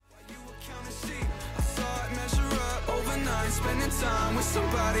mind spending time with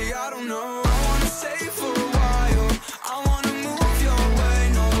somebody I don't know. I wanna stay for a while, I wanna move your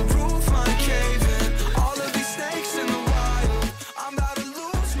way. No, the roof might cave in, all of these snakes in the wild. I'm about to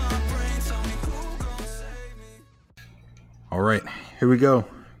lose my brain, tell me who gon' save me. All right, here we go.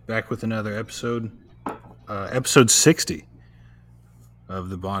 Back with another episode. Episode 60 of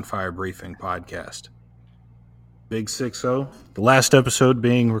the Bonfire Briefing podcast. Big 6-0. The last episode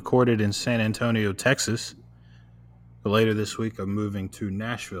being recorded in San Antonio, Texas. But later this week, I'm moving to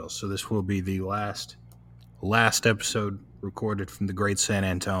Nashville, so this will be the last episode recorded from the great San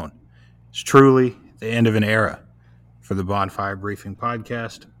Antone. It's truly the end of an era for the Bonfire Briefing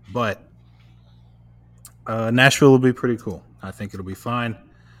podcast, but Nashville will be pretty cool. I think it'll be fine.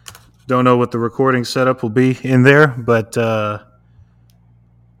 Don't know what the recording setup will be in there, but I'm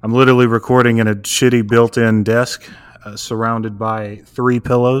literally recording in a shitty built-in desk surrounded by 3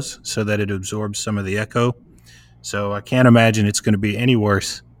 pillows so that it absorbs some of the echo. So I can't imagine it's going to be any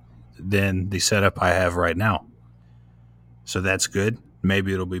worse than the setup I have right now. So that's good.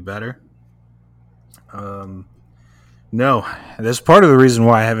 Maybe it'll be better. No, that's part of the reason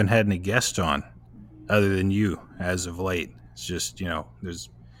why I haven't had any guests on other than you as of late. It's just, there's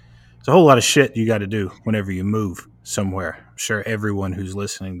a whole lot of shit you got to do whenever you move somewhere. I'm sure everyone who's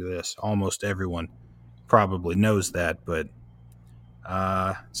listening to this, almost everyone, probably knows that, but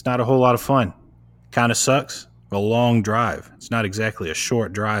it's not a whole lot of fun. Kind of sucks. A long drive. It's not exactly a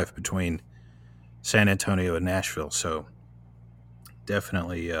short drive between San Antonio and Nashville, so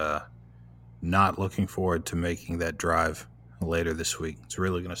definitely not looking forward to making that drive later this week. It's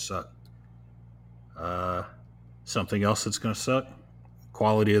really going to suck. Something else that's going to suck,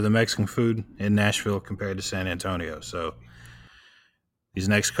 quality of the Mexican food in Nashville compared to San Antonio. So these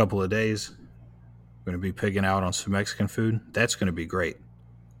next couple of days, I'm going to be pigging out on some Mexican food. That's going to be great,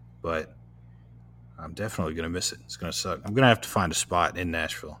 but I'm definitely going to miss it. It's going to suck. I'm going to have to find a spot in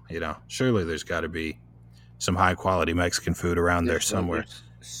Nashville. Surely there's got to be some high quality Mexican food around there somewhere. There's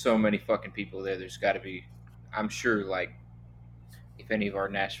so many fucking people there. There's got to be, I'm sure, like, if any of our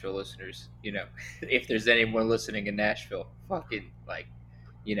Nashville listeners, if there's anyone listening in Nashville, fucking, like,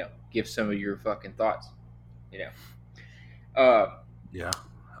 give some of your fucking thoughts, Yeah.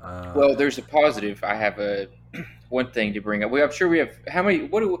 Well, there's a positive. I have one thing to bring up. I'm sure we have. How many?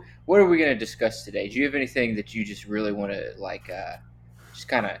 What are we going to discuss today? Do you have anything that you just really want to just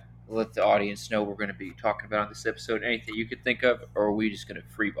kind of let the audience know we're going to be talking about on this episode? Anything you could think of, or are we just going to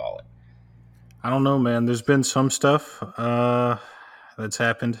freeball it? I don't know, man. There's been some stuff that's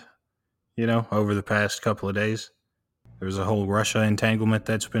happened, over the past couple of days. There's a whole Russia entanglement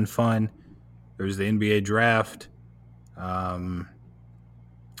that's been fun. There's the NBA draft.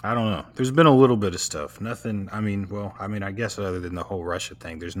 I don't know. There's been a little bit of stuff. Nothing, I guess other than the whole Russia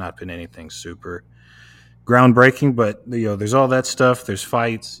thing, there's not been anything super groundbreaking, but, there's all that stuff. There's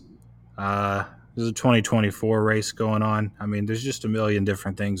fights. There's a 2024 race going on. There's just a million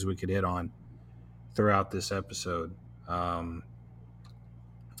different things we could hit on throughout this episode. I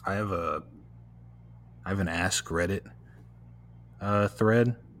have an Ask Reddit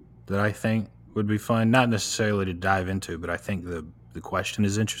thread that I think would be fun. Not necessarily to dive into, but I think the question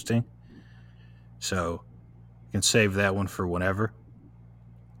is interesting. So you can save that one for whenever.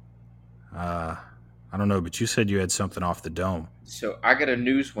 I don't know, but you said you had something off the dome. So I got a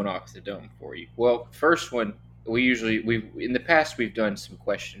news one off the dome for you. Well, first one, in the past we've done some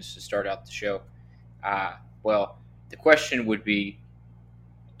questions to start out the show. Well, the question would be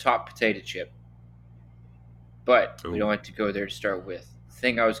top potato chip. But we don't have to go there to start with. The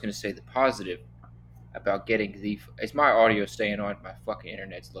thing I was going to say, the positive about getting is my audio staying on? My fucking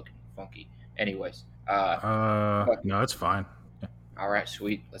internet's looking funky. Anyways. No, it's fine. Yeah. All right,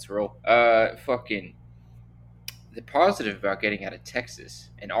 sweet. Let's roll. The positive about getting out of Texas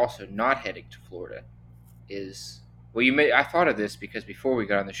and also not heading to Florida is, I thought of this because before we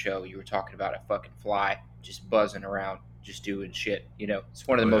got on the show, you were talking about a fucking fly just buzzing around, just doing shit. It's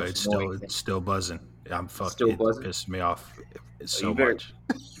one of the most annoying things. It's still buzzing. I'm fucking. Still buzzing? It pissed me off so better much.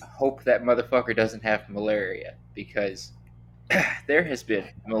 Hope that motherfucker doesn't have malaria, because there has been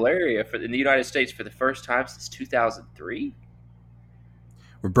malaria in the United States for the first time since 2003.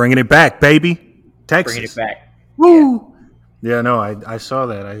 We're bringing it back, baby. Texas. Bringing it back. Woo! Yeah, no, I saw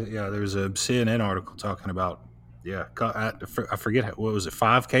that. There was a CNN article talking about, I forget, what was it,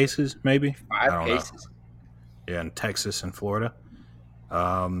 5 cases maybe? 5 cases. Yeah, in Texas and Florida.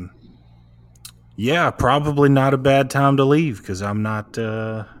 Yeah, probably not a bad time to leave because I'm not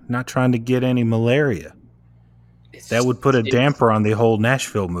trying to get any malaria. That would put a damper on the whole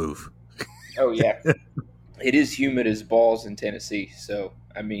Nashville move. Oh, yeah. It is humid as balls in Tennessee. So,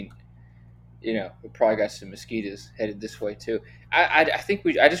 We probably got some mosquitoes headed this way too. I think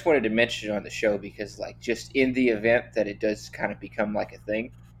I just wanted to mention it on the show because like just in the event that it does kind of become like a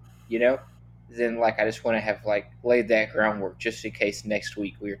thing, you know, then like I just want to have like laid that groundwork just in case next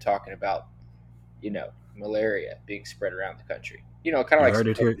week we were talking about malaria being spread around the country. Kind of You like heard some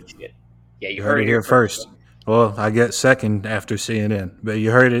it here. COVID shit. Yeah, you You heard heard it it here here first. Well, I get second after CNN, but you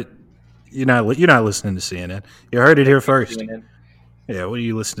heard it. You're not listening to CNN. You heard it here first. CNN. Yeah, what are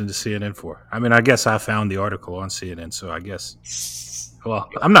you listening to CNN for? I mean, I guess I found the article on CNN, so I guess. Well,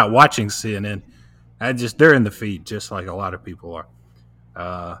 I'm not watching CNN. They're in the feed, just like a lot of people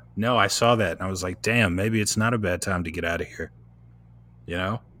are. No, I saw that and I was like, damn, maybe it's not a bad time to get out of here. You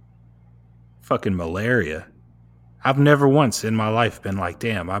know, fucking malaria. I've never once in my life been like,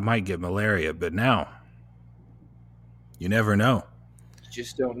 damn, I might get malaria, but now you never know. You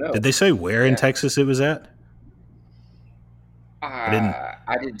just don't know. Did they say where in Yeah. Texas it was at? didn't-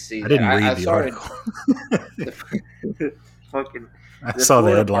 I didn't see I that. didn't read I the saw it article. in fucking. I The saw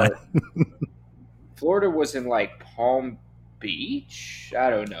the Florida headline. Florida was in like Palm Beach. I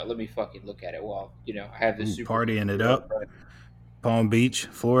don't know. Let me fucking look at it while I have this Ooh, super partying it computer up. front. Palm Beach,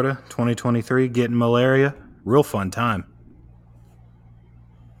 Florida, 2023, getting malaria. Real fun time.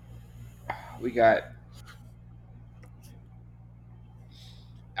 We got.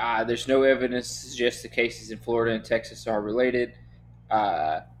 There's no evidence to suggest the cases in Florida and Texas are related.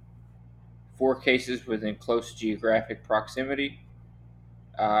 4 cases within close geographic proximity.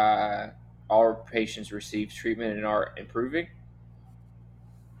 All patients received treatment and are improving.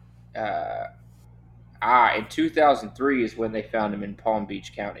 In 2003 is when they found him in Palm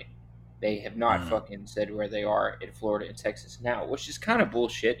Beach County. They have not fucking said where they are in Florida and Texas now, which is kind of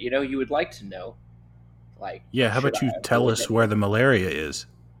bullshit. You would like to know. Like, Yeah, how should about you I tell avoid us that? where the malaria is?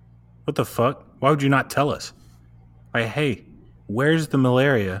 What the fuck? Why would you not tell us? Like, hey, where's the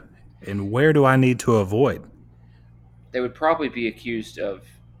malaria and where do I need to avoid? They would probably be accused of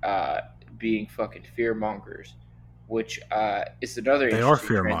being fucking fear mongers, which is another. They are interesting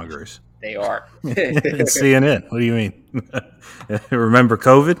fear trend. mongers. They are. It's CNN. What do you mean? Remember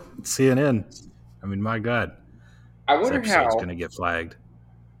COVID? CNN. I mean, my God. I This wonder episode's how. going to get flagged.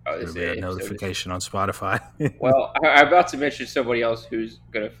 Oh, There'll this be a episode is- notification on Spotify. Well, I'm about to mention somebody else who's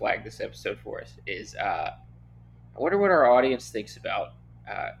going to flag this episode for us. I wonder what our audience thinks about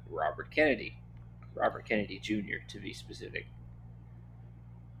Robert Kennedy Jr. to be specific.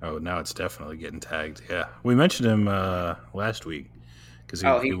 Oh, now it's definitely getting tagged. Yeah. We mentioned him last week because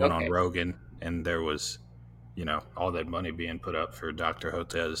he went on okay. Rogan and there was, all that money being put up for Dr.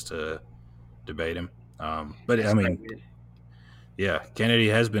 Hotez to debate him. But, I mean, yeah, Kennedy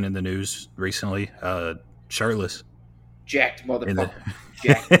has been in the news recently, shirtless. Jacked In the- motherfucker.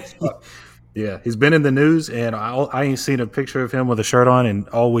 Jacked as fuck. Yeah, he's been in the news, and I ain't seen a picture of him with a shirt on in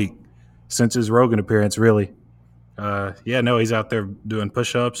all week since his Rogan appearance, really. He's out there doing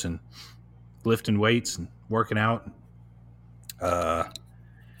push-ups and lifting weights and working out.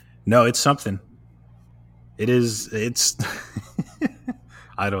 No, it's something. It's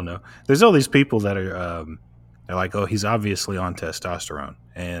I don't know. There's all these people that are they're like, oh, he's obviously on testosterone,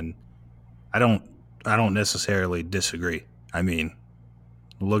 and I don't necessarily disagree. I mean,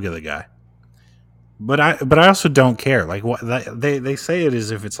 look at the guy. But I also don't care. Like what they say it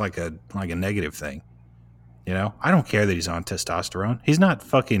as if it's like a negative thing. I don't care that he's on testosterone. He's not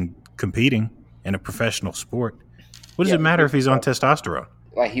fucking competing in a professional sport. What does Yeah, it matter but if he's on testosterone?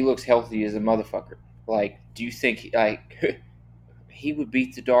 Like, he looks healthy as a motherfucker. Like, do you think he would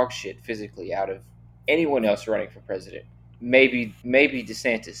beat the dog shit physically out of anyone else running for president? Maybe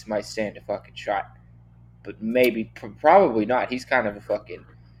DeSantis might stand a fucking shot, but probably not. He's kind of a fucking.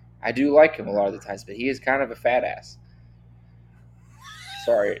 I do like him a lot of the times, but he is kind of a fat ass.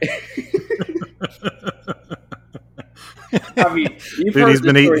 Sorry. I mean, you've Dude, heard he's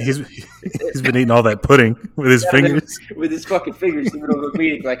been the eating story- he's been eating all that pudding with his fingers. with his fucking fingers in the middle of a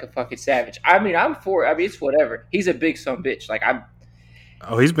meeting like a fucking savage. I mean, it's whatever. He's a big son of a bitch. Like,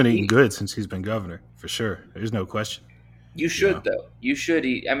 Oh, he's been eating good since he's been governor, for sure. There's no question. you should though. You should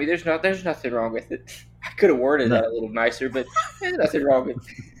eat. I mean, there's nothing wrong with it. I could have worded that a little nicer, but there's nothing wrong with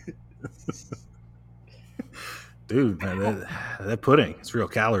it. Dude, man, that pudding, it's real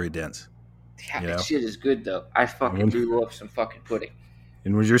calorie dense. Yeah, You that know? shit is good though. I fucking do love some fucking pudding.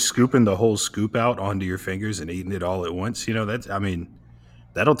 And when you're scooping the whole scoop out onto your fingers and eating it all at once,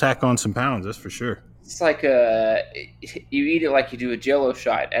 that'll tack on some pounds, that's for sure. It's like you eat it like you do a Jello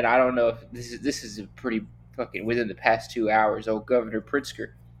shot, and I don't know if this is a pretty fucking within the past 2 hours. Old Governor Pritzker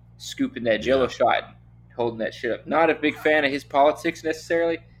scooping that Jello shot, holding that shit up. Not a big fan of his politics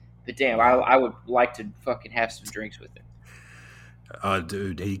necessarily, but damn, I would like to fucking have some drinks with him.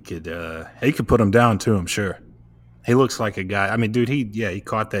 Dude, he could put him down too. I'm sure. He looks like a guy. I mean, dude, he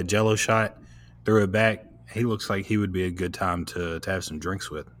caught that Jello shot, threw it back. He looks like he would be a good time to have some drinks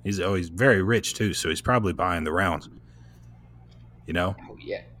with. He's very rich too, so he's probably buying the rounds. You know. Oh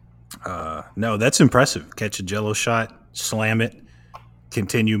yeah. No, that's impressive. Catch a Jello shot, slam it,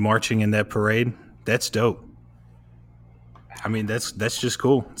 continue marching in that parade. That's dope. I mean, that's just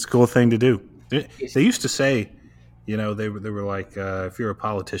cool. It's a cool thing to do. They used to say, they were like, if you're a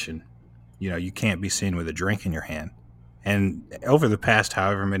politician, you can't be seen with a drink in your hand. And over the past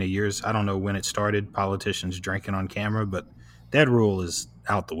however many years, I don't know when it started, politicians drinking on camera, but that rule is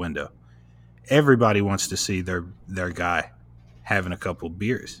out the window. Everybody wants to see their guy having a couple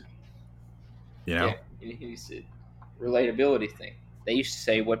beers. Yeah, it's a relatability thing. They used to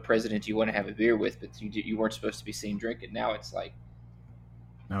say, "What president do you want to have a beer with?" But you weren't supposed to be seen drinking. Now it's like,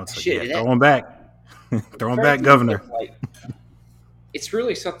 shit, throw him back, throw him back, governor. Like, it's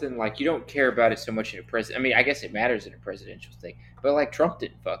really something like you don't care about it so much in a president. I mean, I guess it matters in a presidential thing, but like Trump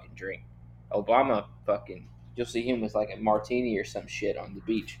didn't fucking drink. Obama you'll see him with like a martini or some shit on the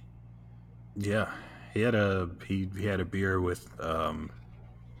beach. Yeah, he had a beer with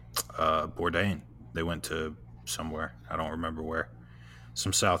Bourdain. They went to somewhere, I don't remember where,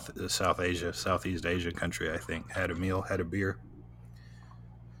 some Southeast Asia country, I think. Had a meal, had a beer.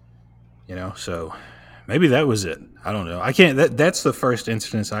 So maybe that was it. I don't know. I can't. That's the first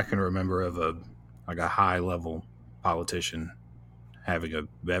instance I can remember of a high level politician having a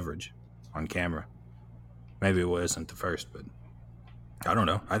beverage on camera. Maybe it wasn't the first, but I don't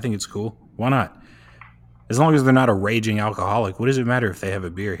know. I think it's cool. Why not? As long as they're not a raging alcoholic, what does it matter if they have a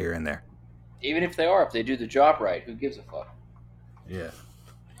beer here and there? Even if they do the job right, who gives a fuck? Yeah.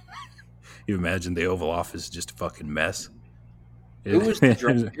 You imagine the Oval Office just a fucking mess. Who's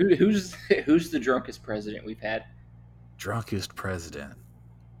the drunkest president we've had? Drunkest president.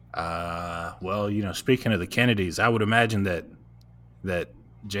 Well, speaking of the Kennedys, I would imagine that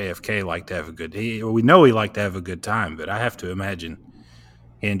JFK liked to have a good. We know he liked to have a good time, but I have to imagine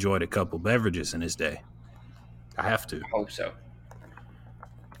he enjoyed a couple beverages in his day. I have to. I hope so.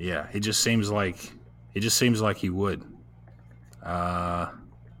 Yeah, it just seems like he would. Let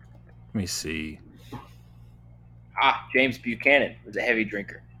me see. James Buchanan was a heavy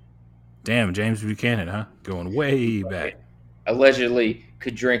drinker. Damn, James Buchanan, huh? Going way back. Allegedly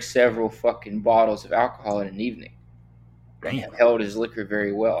could drink several fucking bottles of alcohol in an evening. Damn. Held his liquor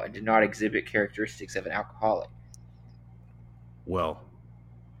very well and did not exhibit characteristics of an alcoholic. Well,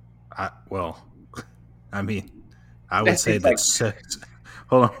 I would say that.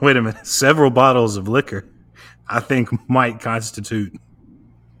 Hold on, wait a minute. Several bottles of liquor, I think, might constitute.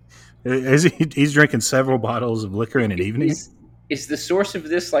 He's drinking several bottles of liquor in an evening? Is the source of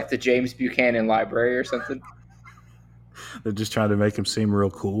this like the James Buchanan Library or something? They're just trying to make him seem real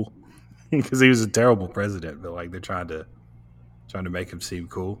cool because he was a terrible president, but like they're trying to make him seem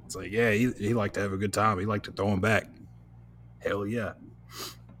cool. It's like, yeah, he liked to have a good time. He liked to throw him back. Hell yeah.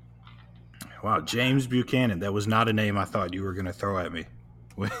 Wow, James Buchanan. That was not a name I thought you were going to throw at me.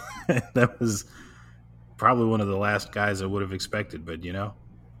 That was probably one of the last guys I would have expected, but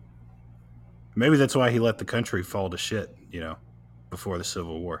maybe that's why he let the country fall to shit, before the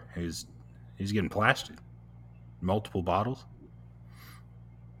Civil War. He's getting plastered. Multiple bottles.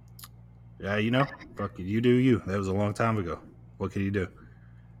 Yeah, fuck it, you do you. That was a long time ago. What could you do?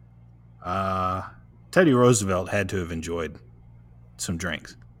 Teddy Roosevelt had to have enjoyed some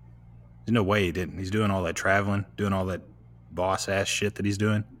drinks. There's no way he didn't. He's doing all that traveling, doing all that boss-ass shit that he's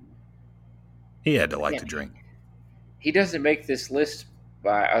doing. He had to like to drink. He doesn't make this list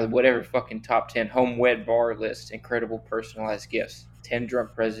by whatever fucking top 10 home wed bar list. Incredible personalized gifts. 10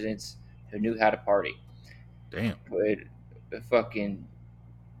 drunk presidents who knew how to party. Damn. Put fucking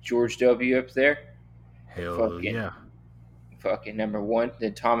George W. up there. Hell yeah. Fucking number 1.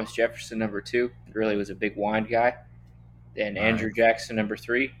 Then Thomas Jefferson number 2. Really was a big wine guy. Then Andrew Jackson number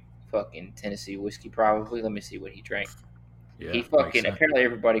 3. Fucking Tennessee whiskey probably. Let me see what he drank. Yeah, he fucking apparently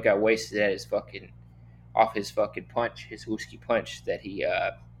everybody got wasted at his fucking off his fucking punch, his whiskey punch that he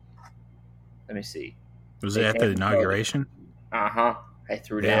let me see. Was it at the inauguration? I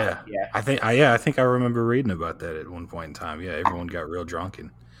threw down. Yeah. I think I remember reading about that at one point in time. Yeah, everyone got real drunk, and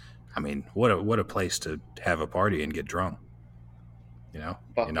I mean, what a place to have a party and get drunk.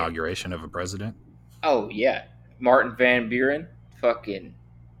 Inauguration of a president. Oh yeah, Martin Van Buren, fucking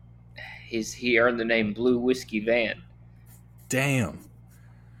he earned the name Blue Whiskey Van. Damn.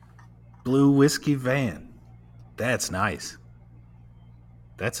 Blue Whiskey Van. That's nice.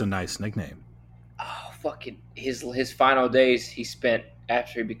 That's a nice nickname. Oh, fucking his final days he spent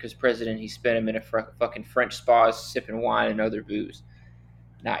after he becomes president, he spent him in a fucking French spas, sipping wine and other booze.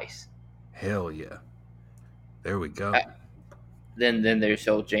 Nice. Hell yeah. There we go. Then there's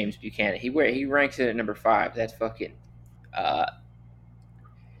old James Buchanan. He ranks it at number 5. That's fucking.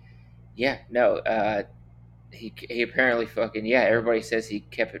 Yeah, no. He apparently fucking, yeah. Everybody says he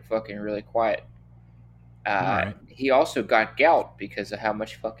kept it fucking really quiet. Right. He also got gout because of how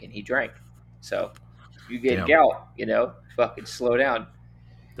much fucking he drank. So if you get Damn. gout, fucking slow down.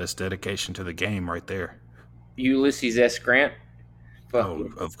 That's dedication to the game right there. Ulysses S. Grant,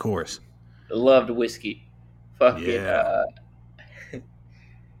 fucking Oh, of course. loved whiskey. Fucking Yeah.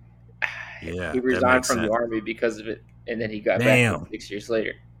 Yeah. he that resigned makes from the sense. army because of it, and then he got Damn. back 6 years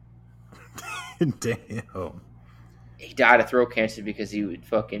later. Damn. He died of throat cancer because he would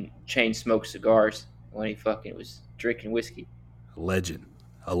fucking chain smoke cigars when he fucking was drinking whiskey. A legend.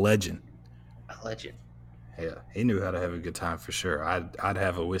 A legend. A legend. Yeah. He knew how to have a good time for sure. I'd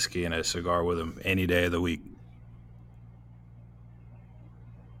have a whiskey and a cigar with him any day of the week.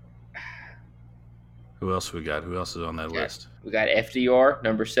 Who else we got? Who else is on that Yeah. list? We got FDR,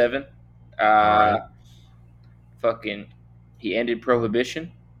 number 7. right. Fucking, he ended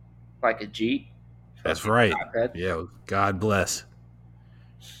prohibition like a G. That's Fucking right. hothead. Yeah. God bless.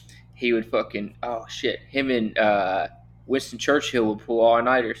 He would fucking, oh shit, him and Winston Churchill would pull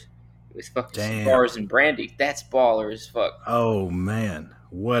all-nighters. It was fucking Damn. cigars and brandy. That's baller as fuck. Oh man.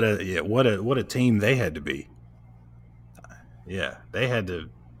 What a team they had to be. Yeah. They had to.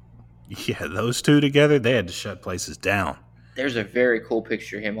 Yeah. Those two together, they had to shut places down. There's a very cool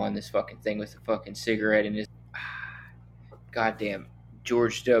picture of him on this fucking thing with a fucking cigarette in his. Goddamn,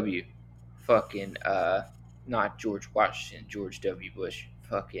 George W. Fucking, not George Washington, George W. Bush.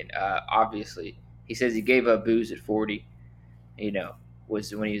 Fucking, obviously, he says he gave up booze at 40.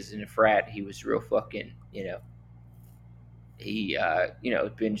 Was when he was in a frat, he was real fucking, he,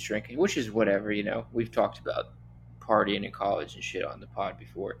 binge drinking, which is whatever, We've talked about partying in college and shit on the pod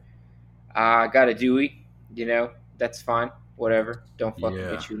before. I got a Dewey, that's fine. Whatever. Don't fucking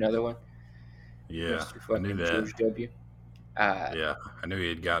Yeah. get you another one. Yeah. Mr. I fucking knew that. George W. Yeah, I knew he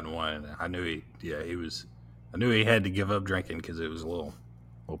had gotten one, and I knew I knew he had to give up drinking because it was a little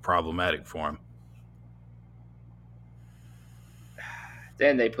problematic for him.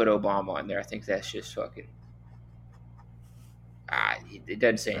 Then they put Obama on there. I think that's just fucking. It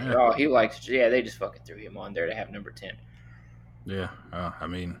doesn't say anything. Yeah. Oh, he likes. Yeah, they just fucking threw him on there to have number 10. Yeah, I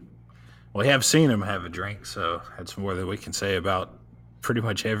mean, we have seen him have a drink, so that's more than we can say about pretty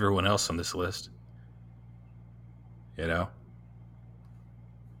much everyone else on this list.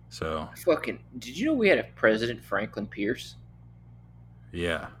 So Fucking. Did you know we had a president, Franklin Pierce?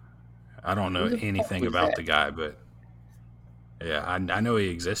 yeah, I don't know Who the fuck anything was about that? the guy, but yeah, I know he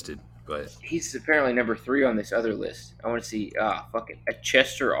existed, but He's apparently number 3 on this other list. I want to see. Fucking a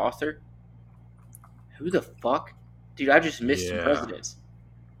Chester Arthur. Who the fuck, dude? I just missed some Yeah. presidents.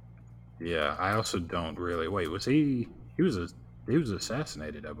 yeah, I also don't really. Wait, was he? He was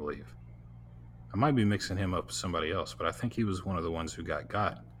assassinated, I believe. I might be mixing him up with somebody else, but I think he was one of the ones who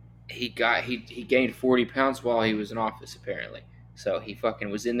got. He gained 40 pounds while he was in office, apparently. So he fucking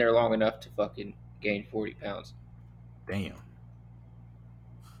was in there long enough to fucking gain 40 pounds. Damn.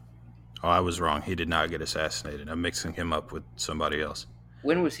 Oh, I was wrong. He did not get assassinated. I'm mixing him up with somebody else.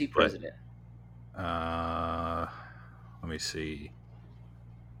 When was he president? Let me see.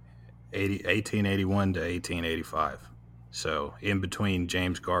 1881 to 1885. So in between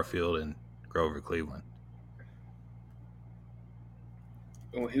James Garfield and Grover Cleveland.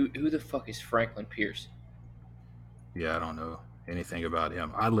 Oh, who the fuck is Franklin Pierce? Yeah, I don't know anything about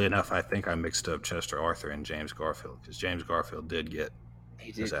him. Oddly enough, I think I mixed up Chester Arthur and James Garfield because James Garfield did get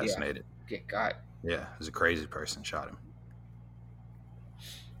He did, assassinated. Yeah, get got. Yeah, it was a crazy person shot him.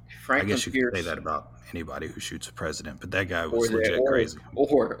 Franklin I guess you Pierce. could say that about anybody who shoots a president, but that guy or was legit crazy.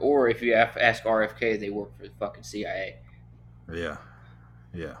 Or if you ask RFK, they work for the fucking CIA. Yeah,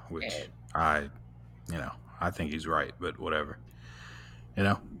 which And I think he's right, but whatever.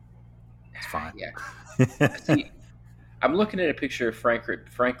 It's fine. yeah. See, I'm looking at a picture of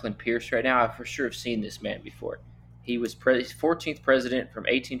Franklin Pierce right now. I for sure have seen this man before. He was 14th president from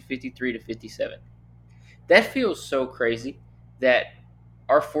 1853 to 57. That feels so crazy that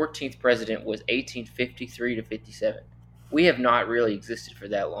our 14th president was 1853 to 57. We have not really existed for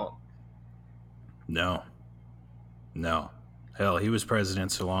that long. No. Hell, he was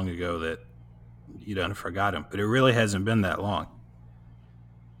president so long ago that you done forgot him, but it really hasn't been that long.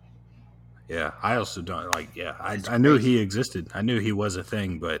 Yeah, I also don't I knew he existed. I knew he was a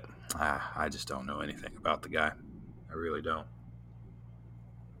thing, but I just don't know anything about the guy. I really don't.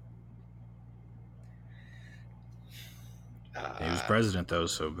 He was president though,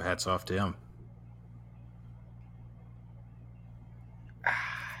 so hats off to him.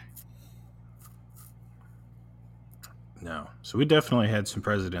 No, so we definitely had some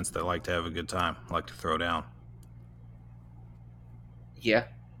presidents that like to have a good time, like to throw down. Yeah.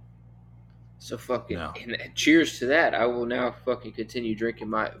 So fucking No. and cheers to that. I will now fucking continue drinking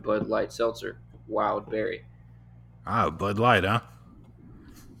my Bud Light Seltzer, Wild Berry. Bud Light, huh?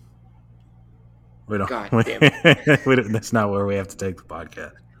 We don't. God damn it. we don't, that's not where we have to take the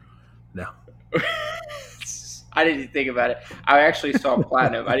podcast. No. I didn't even think about it. I actually saw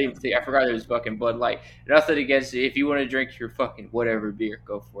Platinum. I didn't even think. I forgot it was fucking Bud Light. Nothing against it. If you want to drink your fucking whatever beer,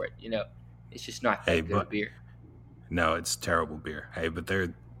 go for it. You know, it's just not that good beer. No, it's terrible beer. Hey, but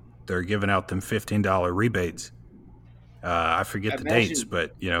they're giving out them $15 rebates. I forget the dates,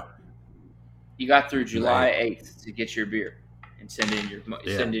 but you got through July 8th to get your beer and send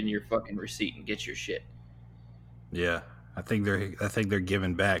in your fucking receipt and get your shit. Yeah, I think they're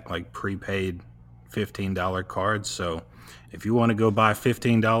giving back like prepaid $15 cards. So if you want to go buy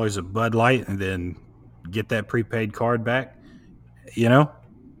 $15 of Bud Light and then get that prepaid card back,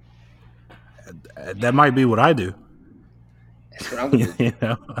 that might be what I do. That's what I'm going to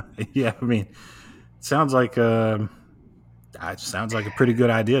do. Yeah, I mean, it sounds like a pretty good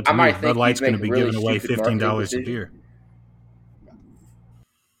idea to me. Bud Light's going to be giving away $15 a beer.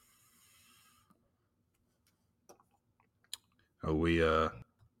 Oh,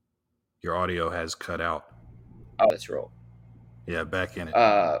 your audio has cut out. Oh, let's roll. Yeah, back in it.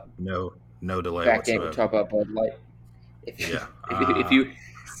 No delay back whatsoever. In, we talk about Bud Light. If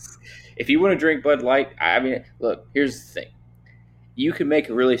you want to drink Bud Light, I mean, look, here's the thing. You can make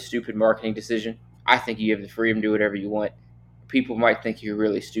a really stupid marketing decision. I think you have the freedom to do whatever you want. People might think you're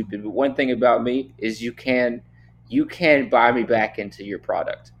really stupid, but one thing about me is you can buy me back into your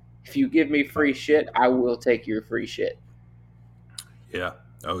product. If you give me free shit, I will take your free shit. Yeah.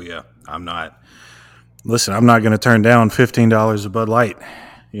 Oh, yeah. I'm not going to turn down $15 of Bud Light,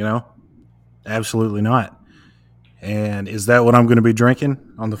 Absolutely not. And is that what I'm going to be drinking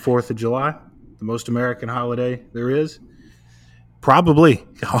on the 4th of July, the most American holiday there is? Probably.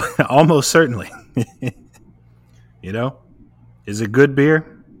 Almost certainly. Is it good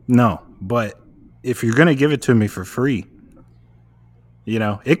beer? No. But if you're going to give it to me for free,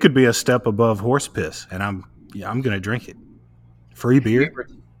 it could be a step above horse piss, and I'm going to drink it. Free beer?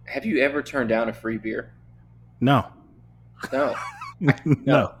 Have you ever turned down a free beer? No. No.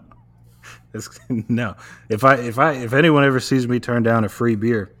 No. No. If anyone ever sees me turn down a free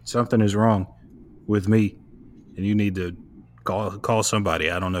beer, something is wrong with me, and you need to call somebody.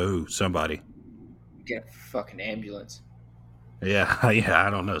 I don't know who. Somebody. Get a fucking ambulance. Yeah. I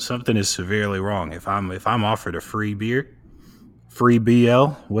don't know. Something is severely wrong. If I'm offered a free beer, free BL,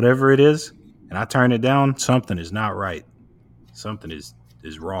 whatever it is, and I turn it down, something is not right. Something is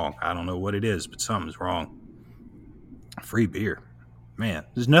wrong. I don't know what it is, but something's wrong. Free beer. Man,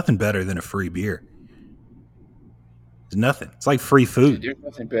 there's nothing better than a free beer. There's nothing. It's like free food. Dude, there's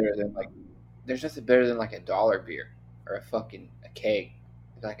nothing better than like $1 beer or a keg.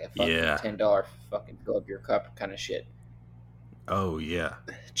 Like a fucking $10 fucking fill up your cup kind of shit. Oh yeah.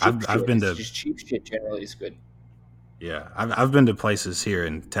 I've been to just cheap shit generally is good. Yeah. I've been to places here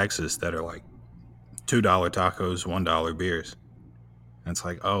in Texas that are like $2 tacos, $1 beers. And it's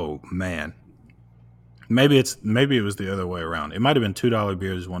like, oh man. Maybe it was the other way around. It might have been $2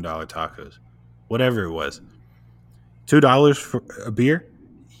 beers, $1 tacos. Whatever it was. $2 for a beer?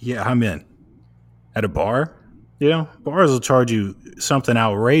 Yeah, I'm in. At a bar, bars will charge you something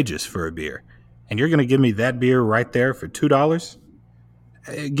outrageous for a beer. And you're going to give me that beer right there for $2?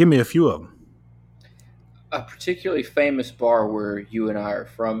 Give me a few of them. A particularly famous bar where you and I are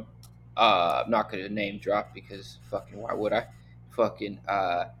from, I'm not going to name drop because fucking why would I? Fucking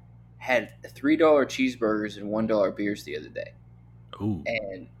had $3 cheeseburgers and $1 beers the other day. Ooh.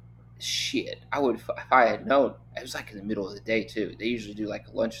 And shit, I would if I had known. It was like in the middle of the day too. They usually do like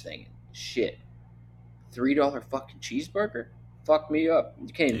a lunch thing. Shit, $3 fucking cheeseburger? Fuck me up.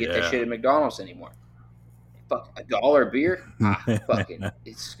 You can't even get that shit at McDonald's anymore. Fuck $1 beer? Fucking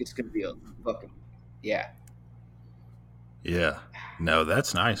it's gonna be a fucking yeah. Yeah. No,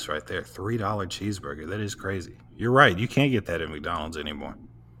 that's nice right there. $3 cheeseburger. That is crazy. You're right. You can't get that at McDonald's anymore.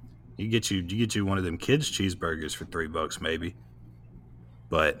 You get you one of them kids cheeseburgers for $3 maybe.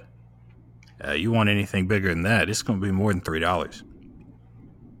 But you want anything bigger than that, it's going to be more than $3.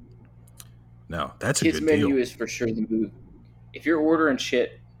 No, that's a good deal. Kids menu is for sure the move. If you're ordering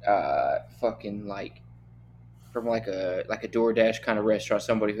shit, fucking like from like a DoorDash kind of restaurant,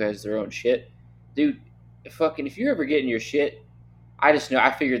 somebody who has their own shit, dude. Fucking, if you're ever getting your shit, I just know.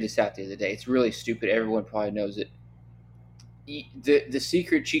 I figured this out the other day. It's really stupid. Everyone probably knows it. the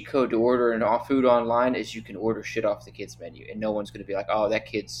secret cheat code to ordering food online is you can order shit off the kid's menu, and no one's gonna be like, "Oh, that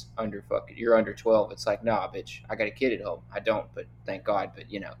kid's you're under 12." It's like, nah, bitch, I got a kid at home. I don't, but thank God. But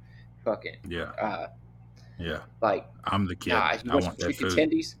fucking Yeah. Yeah. like, I'm the kid. nah, you I want want some that chicken food.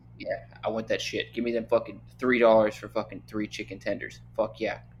 tendies? Yeah, I want that shit. Give me them fucking $3 for fucking 3 chicken tenders. Fuck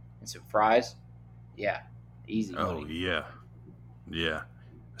yeah, and some fries. Yeah, easy Oh money. yeah. Yeah.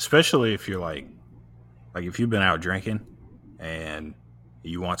 Especially if you're like if you've been out drinking and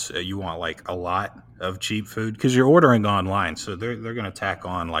you want like a lot of cheap food because you're ordering online, so they're going to tack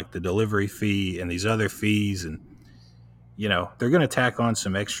on like the delivery fee and these other fees, and they're going to tack on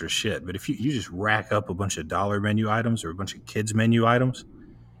some extra shit. But if you just rack up a bunch of dollar menu items or a bunch of kids menu items,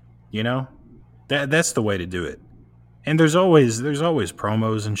 that's the way to do it. And there's always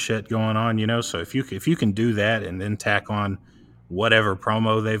promos and shit going on. So if you can do that and then tack on whatever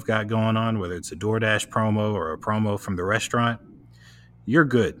promo they've got going on, whether it's a DoorDash promo or a promo from the restaurant, you're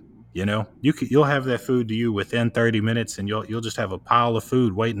good. You'll have that food to you within 30 minutes, and you'll just have a pile of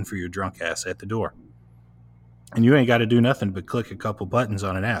food waiting for your drunk ass at the door. And you ain't got to do nothing but click a couple buttons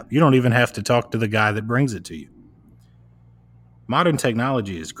on an app. You don't even have to talk to the guy that brings it to you. Modern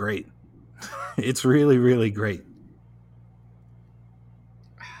technology is great. It's really, really great.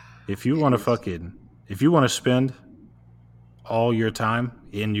 If you want to spend all your time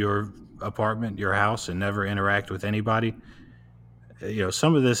in your apartment, your house, and never interact with anybody,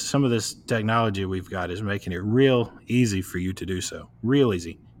 some of this technology we've got is making it real easy for you to do so. Real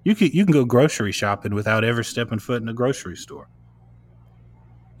easy. You can go grocery shopping without ever stepping foot in a grocery store.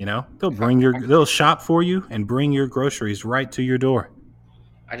 They'll shop for you and bring your groceries right to your door.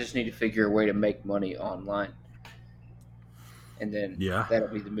 I just need to figure a way to make money online, and then that'll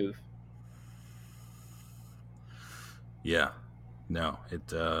be the move. Yeah. No, it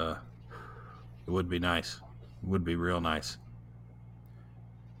would be nice. It would be real nice.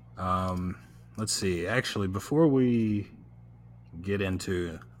 Let's see. Actually, before we get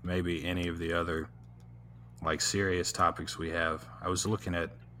into maybe any of the other serious topics we have, I was looking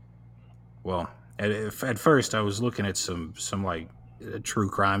at. Well, at first I was looking at some true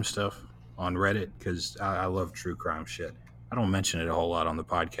crime stuff on Reddit because I love true crime shit. I don't mention it a whole lot on the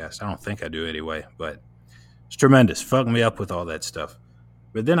podcast. I don't think I do anyway, but it's tremendous. Fuck me up with all that stuff.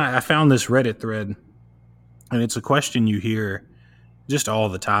 But then I found this Reddit thread, and it's a question you hear just all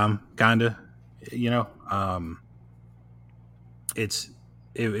the time, kind of. It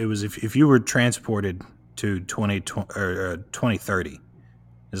was if you were transported to 2030,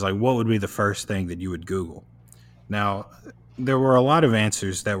 it's like, what would be the first thing that you would Google? Now, there were a lot of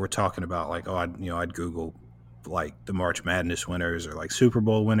answers that were talking about I'd Google like the March Madness winners or like Super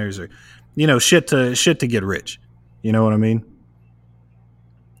Bowl winners or shit to get rich. You know what I mean?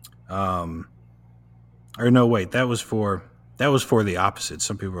 Or no, wait, that was for the opposite.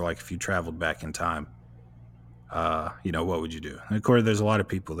 Some people were like, if you traveled back in time, what would you do? And of course, there's a lot of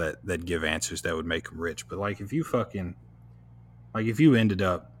people that give answers that would make them rich. But if you ended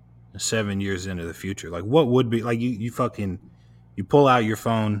up 7 years into the future, what would be you pull out your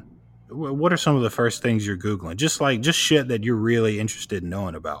phone. What are some of the first things you're Googling? Just shit that you're really interested in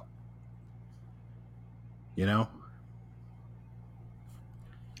knowing about.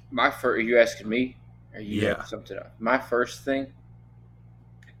 Are you asking me? Or you have something else? My first thing,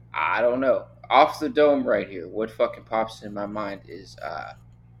 I don't know. Off the dome right here, what fucking pops in my mind is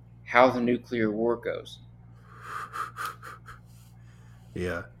how the nuclear war goes.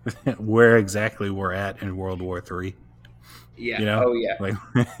 Yeah. Where exactly we're at in World War III. Yeah. Oh yeah.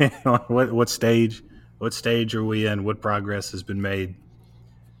 What stage are we in? What progress has been made?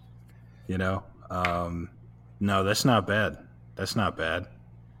 No, that's not bad. That's not bad.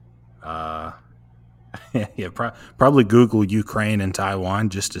 Yeah, probably Google Ukraine and Taiwan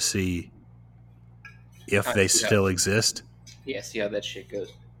just to see if they still exist. Yeah, see how that shit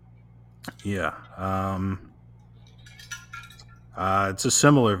goes. Yeah. It's a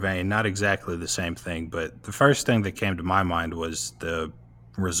similar vein, not exactly the same thing, but the first thing that came to my mind was the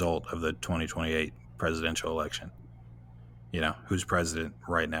result of the 2028 presidential election. Who's president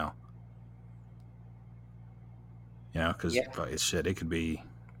right now? Because shit, it could be,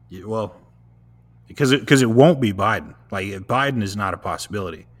 because it won't be Biden. Biden is not a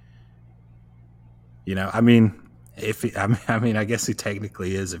possibility. I guess he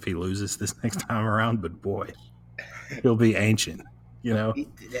technically is if he loses this next time around, but boy, he'll be ancient.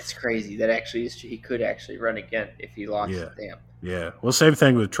 That's crazy. That actually is. He could actually run again if he lost. Yeah. Damn. Yeah. Well, same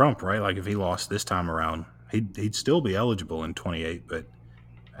thing with Trump, right? If he lost this time around, he'd still be eligible in 28, but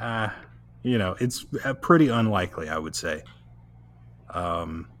it's pretty unlikely, I would say.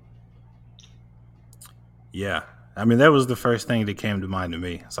 Yeah. I mean, that was the first thing that came to mind to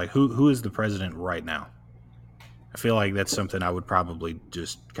me. It's like, who is the president right now? I feel like that's something I would probably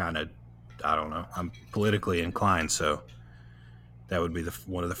just kind of, I don't know. I'm politically inclined, so that would be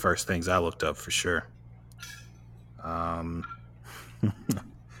one of the first things I looked up for sure. Um,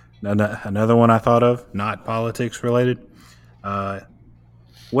 another one I thought of, not politics related.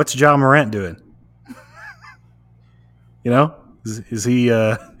 What's Ja Morant doing? You know, is he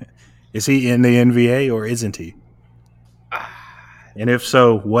in the NBA or isn't he? And if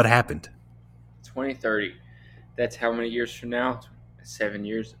so, what happened? 2030. That's how many years from now? 7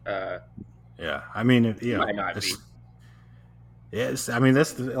 years. Yeah, I mean, Might not be. Yes, I mean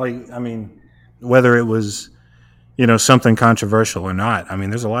I mean, whether it was something controversial or not. I mean,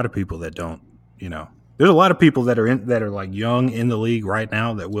 there's a lot of people that don't. There's a lot of people that are like young in the league right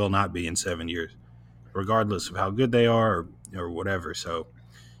now that will not be in 7 years, regardless of how good they are or whatever. So,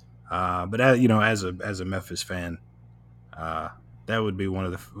 but as a Memphis fan, that would be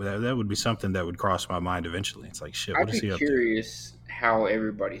that would be something that would cross my mind eventually. It's like shit. What I'd is be he up to? curious how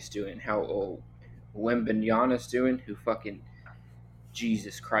everybody's doing. How old Wembanyama's doing? Who fucking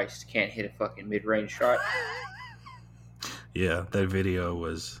Jesus Christ can't hit a fucking mid-range shot. Yeah, that video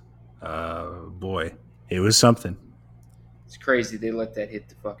was, boy, it was something. It's crazy they let that hit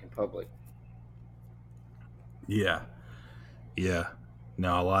the fucking public. Yeah.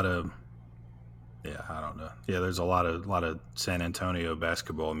 No, I don't know. Yeah, there's a lot of San Antonio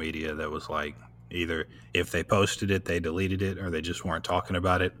basketball media that was like, either if they posted it, they deleted it, or they just weren't talking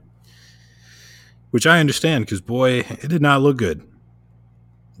about it. Which I understand, because boy, it did not look good.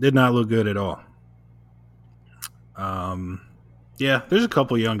 Did not look good at all. Yeah, there's a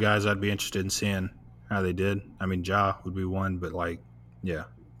couple young guys I'd be interested in seeing how they did. I mean, Ja would be one, but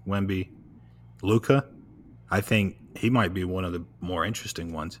Wemby, Luka, I think he might be one of the more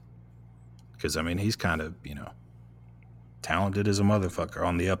interesting ones. Because, I mean, he's kind of, talented as a motherfucker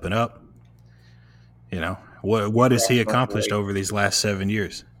on the up and up. What has he accomplished over these last 7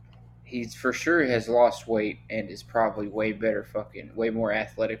 years? He's for sure has lost weight and is probably way more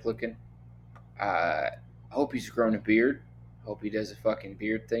athletic looking. I hope he's grown a beard. Hope he does a fucking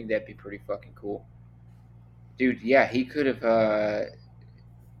beard thing. That'd be pretty fucking cool. Dude, yeah, he could have, I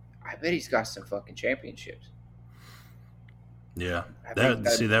bet he's got some fucking championships. Yeah,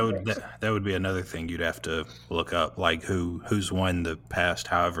 that would be another thing you'd have to look up, like who's won the past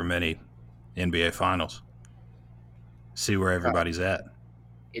however many NBA finals. See where everybody's at.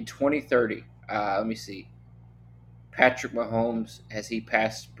 In 2030, let me see. Patrick Mahomes, has he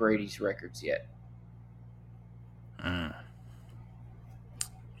passed Brady's records yet?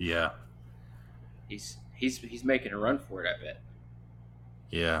 Yeah. He's making a run for it, I bet.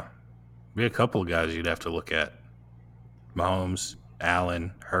 Yeah. Be a couple of guys you'd have to look at. Mahomes,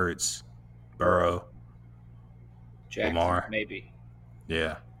 Allen, Hurts, Burrow, Jackson, Lamar, maybe.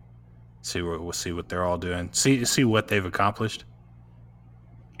 Yeah. We'll see what they're all doing. See what they've accomplished.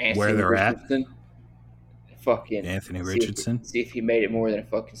 Where they're Richardson. at. Fucking Anthony Richardson. See if he made it more than a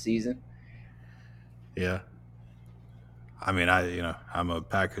fucking season. Yeah. I mean, I'm a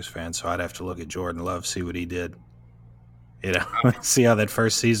Packers fan, so I'd have to look at Jordan Love, see what he did. See how that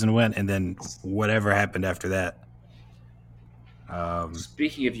first season went, and then whatever happened after that.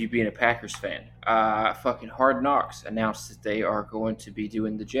 Speaking of you being a Packers fan, fucking Hard Knocks announced that they are going to be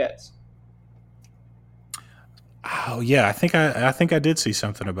doing the Jets. Oh yeah, I think I did see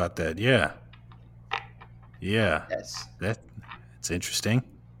something about that. Yeah. It's interesting.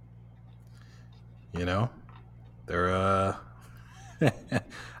 They're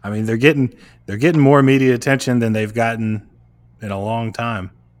I mean, they're getting more media attention than they've gotten in a long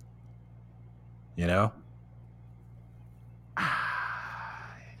time.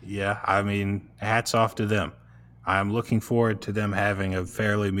 Yeah, I mean, hats off to them. I'm looking forward to them having a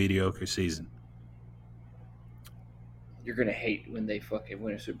fairly mediocre season. You're gonna hate when they fucking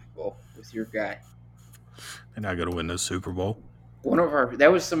win a Super Bowl with your guy. They're not gonna win the Super Bowl.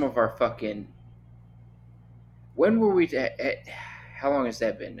 That was some of our fucking. When were we? How long has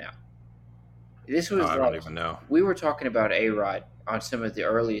that been now? This was. I don't even know. We were talking about A-Rod on some of the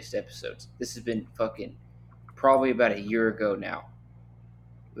earliest episodes. This has been fucking probably about a year ago now.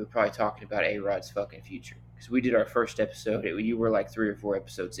 We were probably talking about A-Rod's fucking future because we did our first episode. You were like 3 or 4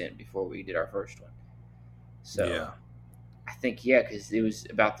 episodes in before we did our first one. So yeah. I think because it was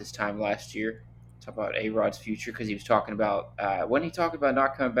about this time last year. Talk about A-Rod's future because he was talking about wasn't he talking about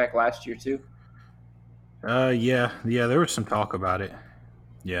not coming back last year too? Yeah, there was some talk about it.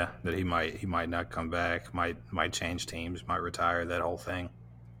 Yeah, that he might not come back, might change teams, might retire, that whole thing.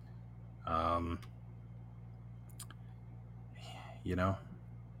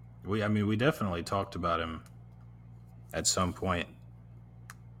 We definitely talked about him at some point.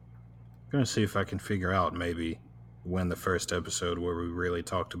 I'm going to see if I can figure out maybe when the first episode where we really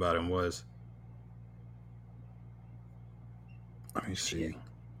talked about him was. Let me see.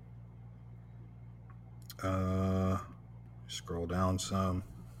 Scroll down some.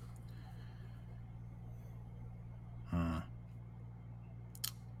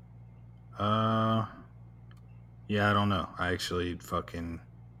 Yeah, I don't know. I actually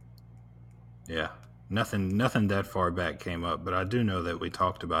nothing that far back came up, but I do know that we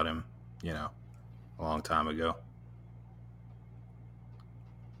talked about him, a long time ago.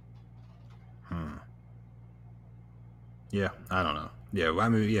 Yeah, I don't know. Yeah, I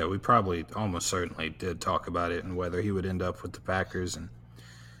mean, we probably almost certainly did talk about it and whether he would end up with the Packers, and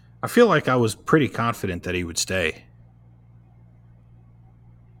I feel like I was pretty confident that he would stay.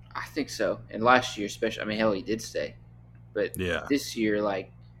 I think so. And last year, especially, I mean, hell, he did stay. But Yeah. this year,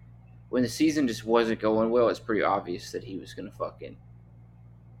 like, when the season just wasn't going well, it's pretty obvious that he was going to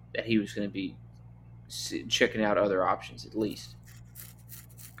be checking out other options at least.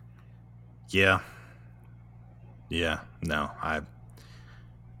 Yeah. No, I'm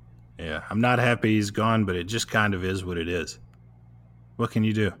not happy he's gone, but it just kind of is what it is. What can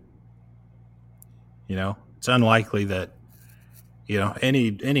you do? It's unlikely that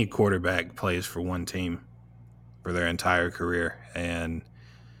any quarterback plays for one team for their entire career, and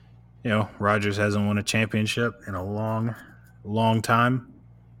Rodgers hasn't won a championship in a long time.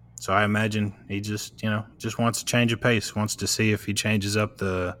 So I imagine he just wants to change a pace, wants to see if he changes up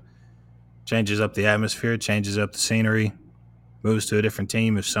the atmosphere, changes up the scenery, moves to a different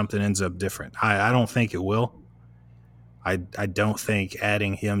team if something ends up different. I don't think it will. I don't think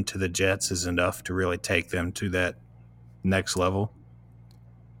adding him to the Jets is enough to really take them to that next level.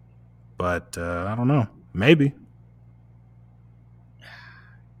 But I don't know. Maybe.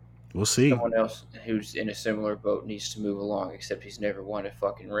 We'll see. Someone else who's in a similar boat needs to move along, except he's never won a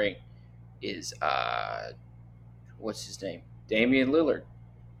fucking ring, is, what's his name? Damian Lillard.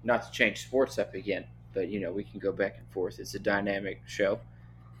 Not to change sports up again, but, we can go back and forth. It's a dynamic show.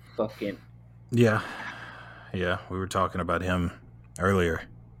 Fucking. Yeah, we were talking about him earlier.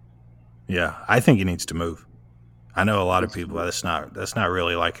 Yeah, I think he needs to move. I know a lot of people, that's not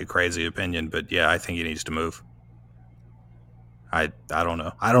really like a crazy opinion, but yeah, I think he needs to move. I don't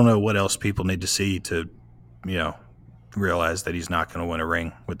know. I don't know what else people need to see to, realize that he's not going to win a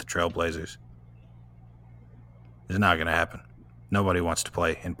ring with the Trailblazers. It's not going to happen. Nobody wants to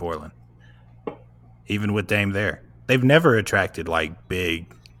play in Portland. Even with Dame there. They've never attracted like big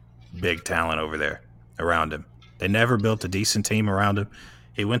talent over there around him. They never built a decent team around him.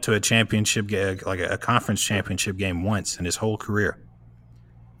 He went to a championship, like a conference championship game once in his whole career.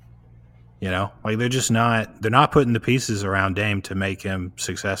 Like they're not putting the pieces around Dame to make him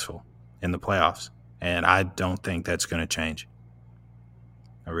successful in the playoffs. And I don't think that's going to change.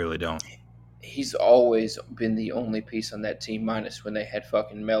 I really don't. He's always been the only piece on that team, minus when they had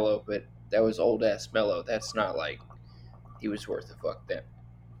fucking Melo, but that was old ass Melo. That's not like he was worth a fuck then.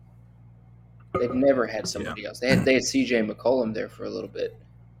 They've never had somebody else. They had CJ McCollum there for a little bit,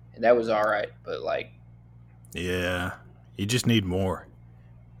 and that was all right. But yeah, you just need more.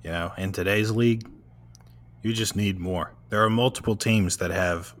 In today's league, you just need more. There are multiple teams that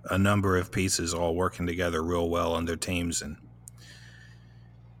have a number of pieces all working together real well on their teams, and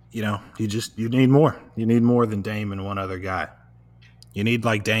you need more. You need more than Dame and one other guy. You need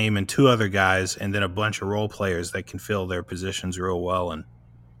like Dame and two other guys, and then a bunch of role players that can fill their positions real well. And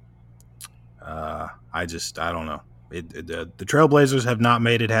I don't know. The Trailblazers have not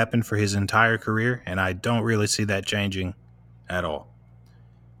made it happen for his entire career, and I don't really see that changing at all.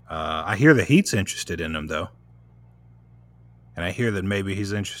 I hear the Heat's interested in him, though. And I hear that maybe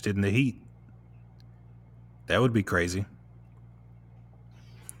he's interested in the Heat. That would be crazy.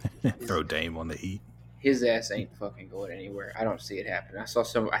 Throw Dame on the Heat. His ass ain't fucking going anywhere. I don't see it happen.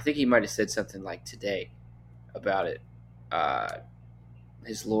 I think he might have said something like today about it.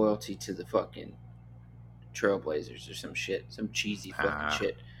 His loyalty to the fucking Trailblazers or some shit. Some cheesy fucking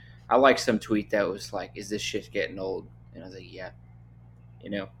shit. I like some tweet that was like, is this shit getting old? And I was like, yeah.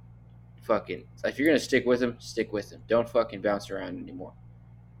 Fucking, if you're going to stick with him, stick with him. Don't fucking bounce around anymore.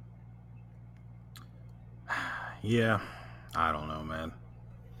 Yeah, I don't know, man.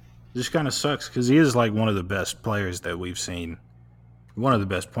 It just kind of sucks because he is like one of the best players that we've seen, one of the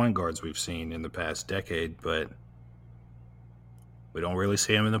best point guards we've seen in the past decade, but we don't really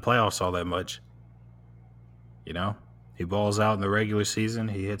see him in the playoffs all that much. He balls out in the regular season.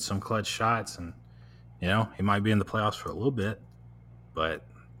 He hits some clutch shots, and, he might be in the playoffs for a little bit, but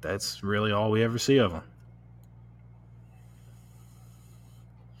that's really all we ever see of him.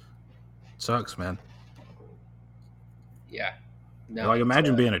 Sucks, man. Yeah. No, Like,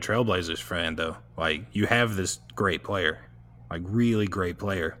 imagine being a Trailblazers fan, though. Like, you have this great player, like, really great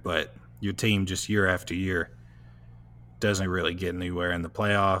player, but your team just year after year doesn't really get anywhere in the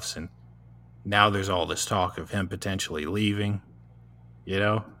playoffs. And now there's all this talk of him potentially leaving,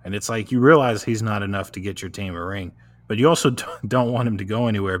 And it's like you realize he's not enough to get your team a ring, but you also don't want him to go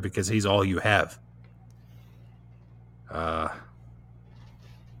anywhere because he's all you have.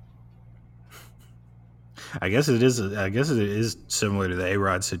 I guess it is similar to the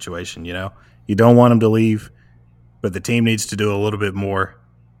A-Rod situation. You don't want him to leave, but the team needs to do a little bit more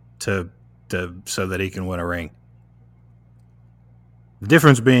to so that he can win a ring. The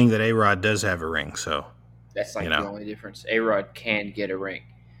difference being that A-Rod does have a ring, so that's like the only difference. A-Rod can get a ring,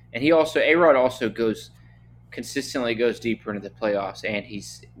 and A-Rod also consistently goes deeper into the playoffs, and he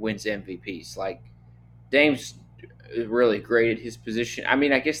wins MVPs. Like, Dame's really great at his position. I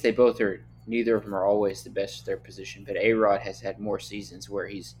mean, I guess they both are. Neither of them are always the best at their position, but A-Rod has had more seasons where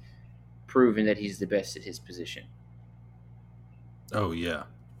he's proven that he's the best at his position. Oh, yeah.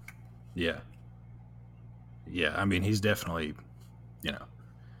 Yeah. Yeah, I mean, he's definitely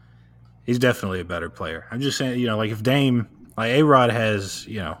a better player. I'm just saying, like if Dame, like A-Rod has,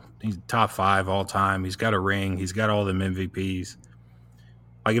 he's top 5 all time. He's got a ring. He's got all them MVPs.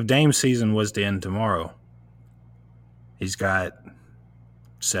 Like if Dame's season was to end tomorrow, he's got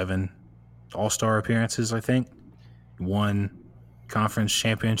 7 All-Star appearances, I think. 1 conference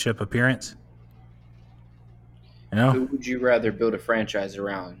championship appearance. Who would you rather build a franchise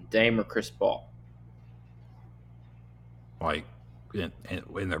around, Dame or Chris Paul? Like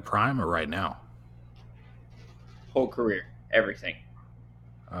in their prime or right now? Whole career, everything.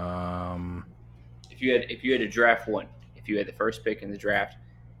 If you had to draft one, if you had the first pick in the draft,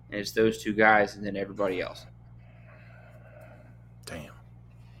 and it's those 2 guys and then everybody else. Damn.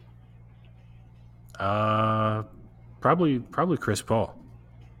 Probably Chris Paul.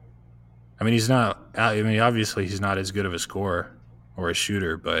 I mean, he's not. I mean, obviously, he's not as good of a scorer or a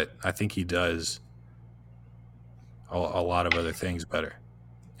shooter, but I think he does a lot of other things better.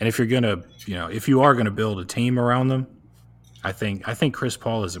 And if you're gonna, if you are gonna build a team around them, I think Chris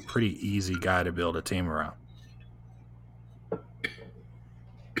Paul is a pretty easy guy to build a team around.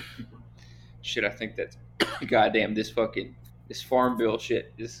 Shit, I think that's goddamn this farm bill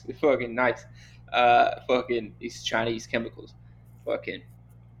shit is fucking nice. These Chinese chemicals,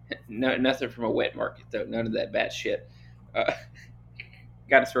 nothing from a wet market though. None of that bad shit.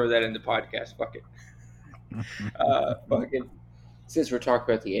 Got to throw that in the podcast. Fuck it. Since we're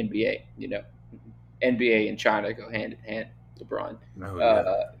talking about the NBA, NBA and China go hand in hand. LeBron. Oh,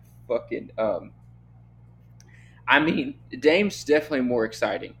 yeah. I mean, Dame's definitely more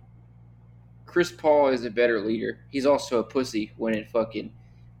exciting. Chris Paul is a better leader. He's also a pussy winning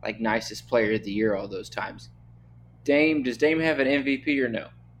nicest player of the year all those times. Does Dame have an MVP or no?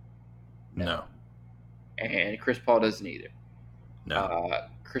 No. And Chris Paul doesn't either. No.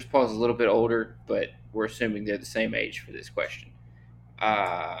 Chris Paul's a little bit older, but we're assuming they're the same age for this question.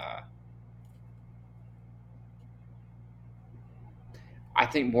 I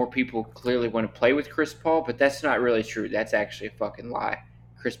think more people clearly want to play with Chris Paul, but that's not really true. That's actually a fucking lie.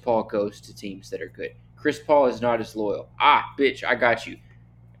 Chris Paul goes to teams that are good. Chris Paul is not as loyal. Bitch, I got you.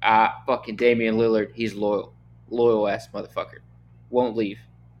 Fucking Damian Lillard, he's loyal. Loyal ass motherfucker. Won't leave.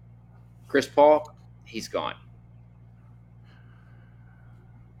 Chris Paul, he's gone.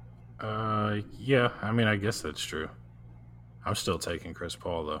 Yeah, I mean, I guess that's true. I'm still taking Chris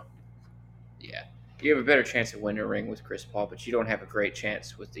Paul, though. Yeah. You have a better chance of winning a ring with Chris Paul, but you don't have a great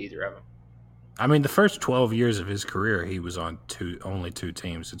chance with either of them. I mean, the first 12 years of his career, he was on only 2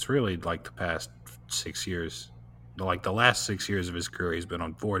 teams. It's really like the past 6 years. Like the last 6 years of his career, he's been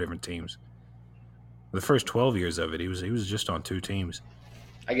on 4 different teams. The first 12 years of it, he was just on 2 teams.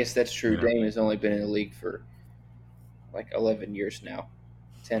 I guess that's true. Yeah. Dame has only been in the league for 11 years now.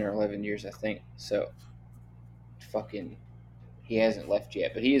 10 or 11 years, I think. So, he hasn't left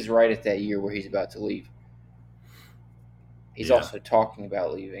yet. But he is right at that year where he's about to leave. He's also talking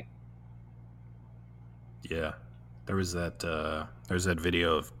about leaving. Yeah. There was that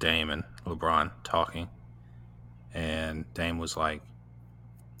video of Dame and LeBron talking. And Dame was like,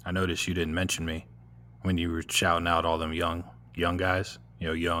 I noticed you didn't mention me when you were shouting out all them young guys,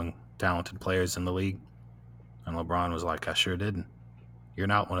 young, talented players in the league. And LeBron was like, I sure didn't. You're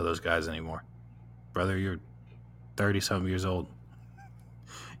not one of those guys anymore. Brother, you're 30-something years old.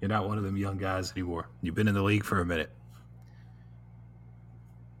 You're not one of them young guys anymore. You've been in the league for a minute.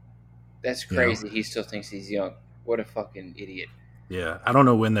 That's crazy. He still thinks he's young. What a fucking idiot. Yeah. I don't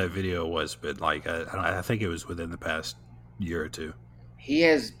know when that video was, but I think it was within the past year or 2.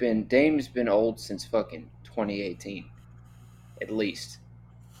 Dame's been old since fucking 2018. at least.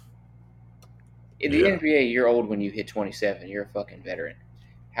 In the Yeah. NBA, you're old when you hit 27. You're a fucking veteran.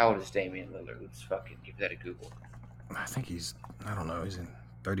 How old is Damian Lillard? Let's fucking give that a Google. I think I don't know, he's in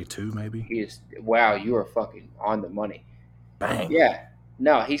 32 maybe. He is. Wow, you are fucking on the money. Bang. Yeah.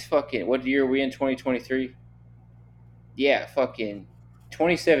 No, he's fucking. What year are we in? 2023. Yeah, fucking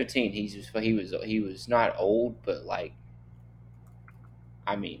 2017. He was not old, but like,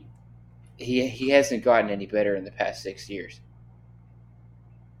 I mean, he hasn't gotten any better in the past 6 years.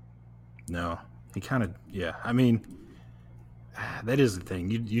 No, he kind of, yeah. I mean, that is the thing.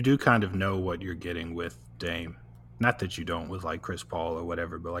 You do kind of know what you're getting with Dame. Not that you don't with like Chris Paul or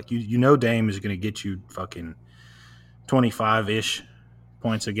whatever, but like you know Dame is going to get you fucking 25-ish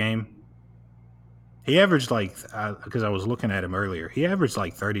points a game. He averaged like, because I was looking at him earlier, he averaged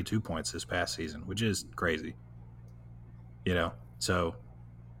like 32 points this past season, which is crazy. You know, so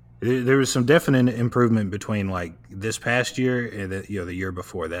there was some definite improvement between like this past year and the year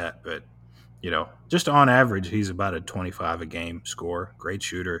before that, but just on average, he's about a 25 a game scorer. Great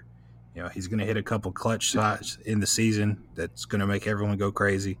shooter. He's going to hit a couple clutch shots in the season that's going to make everyone go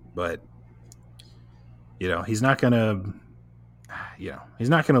crazy. But he's not going to. He's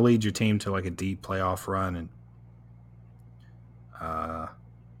not going to lead your team to like a deep playoff run. And I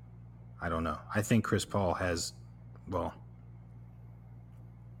don't know. I think Chris Paul has. Well,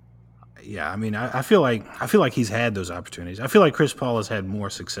 yeah. I mean, I feel like he's had those opportunities. I feel like Chris Paul has had more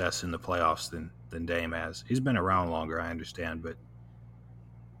success in the playoffs than Dame has. He's been around longer, I understand, but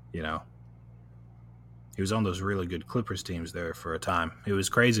he was on those really good Clippers teams there for a time. It was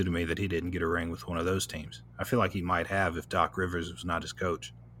crazy to me that he didn't get a ring with one of those teams. I feel like he might have if Doc Rivers was not his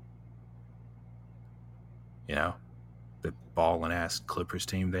coach. The balling ass Clippers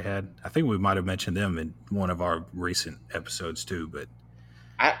team they had. I think we might have mentioned them in one of our recent episodes too, but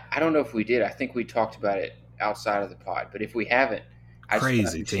I don't know if we did. I think we talked about it outside of the pod, but if we haven't,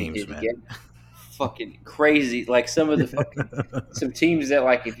 crazy teams, man. Again. Fucking crazy. Like some of the fucking some teams that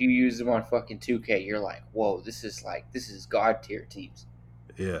like if you use them on fucking 2K, you're like, whoa, this is god tier teams.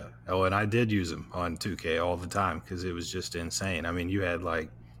 Yeah. Oh, and I did use them on 2K all the time because it was just insane. I mean, you had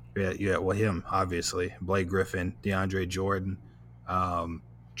him obviously, Blake Griffin, DeAndre Jordan,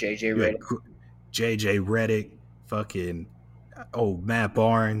 JJ Redick, fucking Matt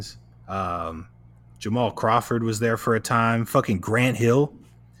Barnes, Jamal Crawford was there for a time, fucking Grant Hill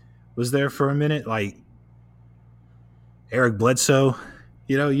was there for a minute, like Eric Bledsoe.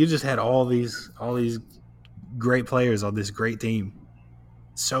 You just had all these great players on this great team.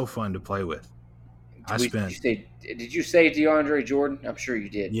 So fun to play with. Did you say DeAndre Jordan? I'm sure you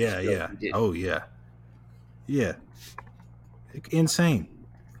did. Yeah. You did. Oh yeah. Yeah. Insane.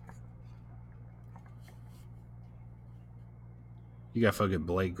 You got fucking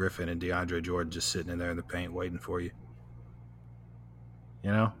Blake Griffin and DeAndre Jordan just sitting in there in the paint waiting for you.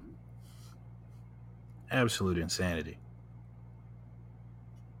 Absolute insanity.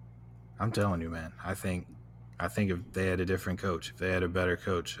 I'm telling you, man. I think if they had a different coach, if they had a better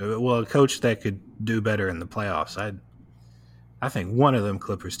coach, a coach that could do better in the playoffs, I think one of them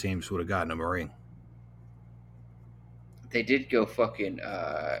Clippers teams would have gotten them a ring. They did go fucking.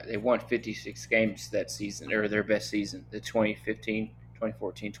 They won 56 games that season, or their best season, the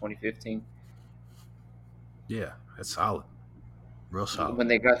 2014, 2015. Yeah, that's solid. Real solid. When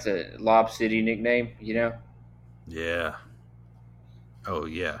they got the Lob City nickname, Yeah. Oh,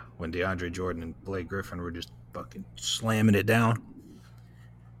 yeah. When DeAndre Jordan and Blake Griffin were just fucking slamming it down.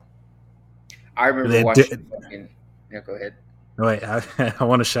 I remember watching fucking... Yeah, go ahead. Wait, I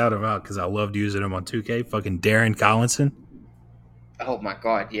want to shout him out because I loved using him on 2K. Fucking Darren Collinson. Oh, my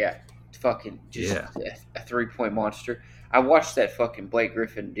God, yeah. Fucking just a three-point monster. I watched that fucking Blake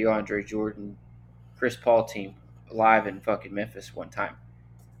Griffin, DeAndre Jordan, Chris Paul team live in fucking Memphis one time.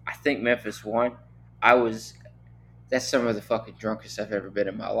 I think Memphis won. That's some of the fucking drunkest I've ever been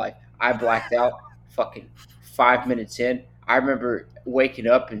in my life. I blacked out fucking 5 minutes in. I remember waking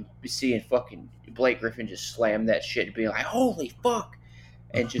up and seeing fucking Blake Griffin just slam that shit and being like, holy fuck.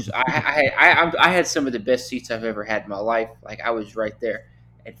 And just, I had some of the best seats I've ever had in my life. Like, I was right there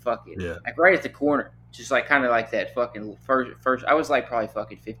and fucking, like right at the corner. Just like kind of like that fucking first, I was like probably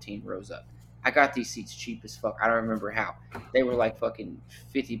fucking 15 rows up. I got these seats cheap as fuck. I don't remember how. They were like fucking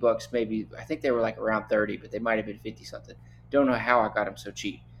 $50 maybe. I think they were like around 30, but they might have been 50 something. Don't know how I got them so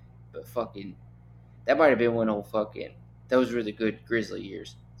cheap. But fucking, that might have been when those were the good Grizzly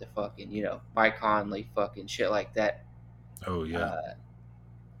years. The fucking, Mike Conley, fucking shit like that. Oh, yeah.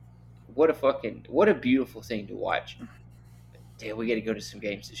 What a beautiful thing to watch. Damn, we got to go to some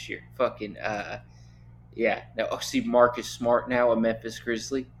games this year. Fucking, yeah. Now, see Marcus Smart now, a Memphis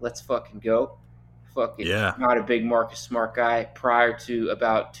Grizzly. Let's fucking go. Fucking Yeah. not a big Marcus Smart guy prior to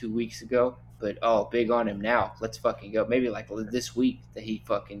about 2 weeks ago, but big on him now. Let's fucking go. Maybe like this week that he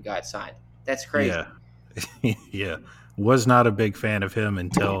fucking got signed. That's crazy. Yeah. Yeah. Was not a big fan of him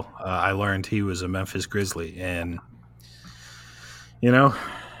until I learned he was a Memphis Grizzly. And, no,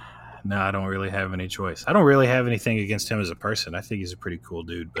 I don't really have any choice. I don't really have anything against him as a person. I think he's a pretty cool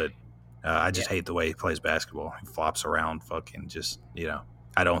dude, but I just hate the way he plays basketball. He flops around, fucking just,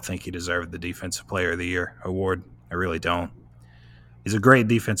 I don't think he deserved the Defensive Player of the Year award. I really don't. He's a great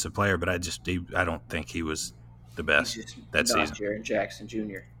defensive player, but I don't think he was the best He's just that not season. Jaren Jackson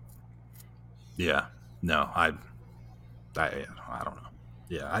Jr. Yeah, no, I don't know.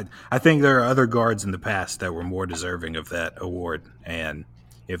 Yeah, I think there are other guards in the past that were more deserving of that award, and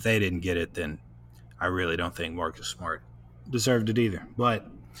if they didn't get it, then I really don't think Marcus Smart deserved it either. But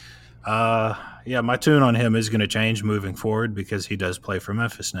my tune on him is going to change moving forward because he does play for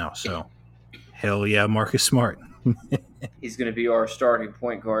Memphis now. So, hell yeah, Marcus Smart. He's going to be our starting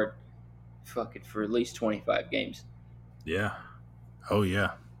point guard fucking for at least 25 games. Yeah. Oh,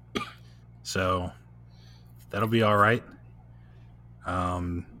 yeah. So, that'll be all right. I've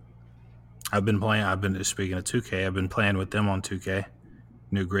been speaking of 2K, I've been playing with them on 2K,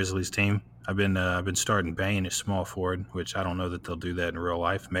 new Grizzlies team. I've been starting Bane as small forward, which I don't know that they'll do that in real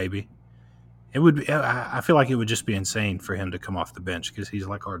life. Maybe it would be. I feel like it would just be insane for him to come off the bench because he's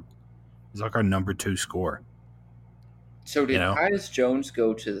like our number 2 scorer. So did Tyus Jones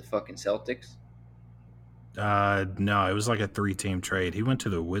go to the fucking Celtics? No, it was like a 3-team trade. He went to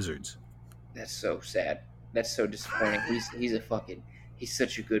the Wizards. That's so sad. That's so disappointing. He's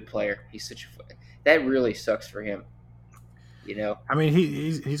such a good player. That really sucks for him. I mean,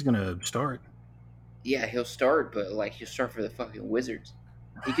 he's gonna start. Yeah, he'll start, but he'll start for the fucking Wizards.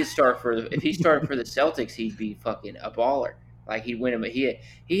 He could start if he started for the Celtics, he'd be fucking a baller. Like he'd win him.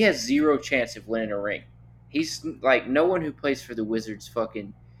 He has zero chance of winning a ring. He's like no one who plays for the Wizards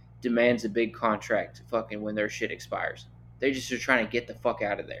fucking demands a big contract fucking when their shit expires. They just are trying to get the fuck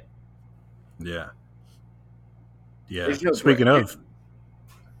out of there. Yeah. Yeah. No Speaking of,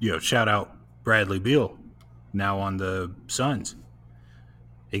 shout out Bradley Beal, now on the Suns.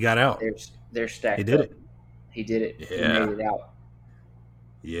 He got out. They're stacked. He did up. it. He did it. Yeah. He made it out.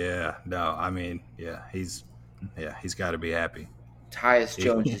 Yeah. No, I mean, he's got to be happy. Tyus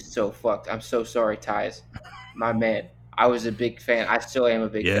Jones is so fucked. I'm so sorry, Tyus. My man. I was a big fan. I still am a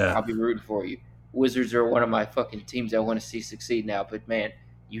big fan. I'll be rooting for you. Wizards are one of my fucking teams I want to see succeed now, but man,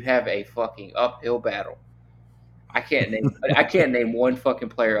 you have a fucking uphill battle. I can't name one fucking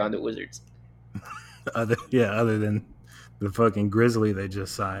player on the Wizards. Other than the fucking Grizzly they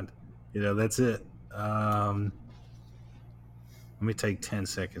just signed. That's it. Let me take 10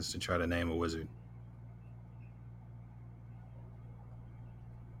 seconds to try to name a Wizard.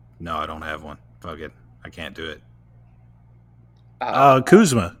 No, I don't have one. Fuck it. I can't do it.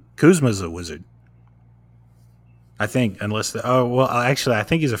 Kuzma. Kuzma's a Wizard. I think, actually, I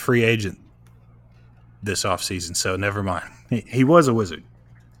think he's a free agent this offseason, so never mind. He was a Wizard.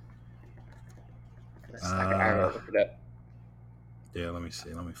 I gotta look it up. Yeah, let me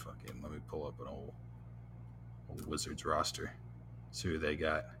see. Let me pull up an old Wizards roster. See who they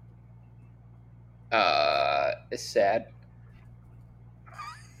got. It's sad.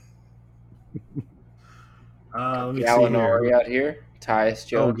 Let me Gallinari see here. out here. Tyus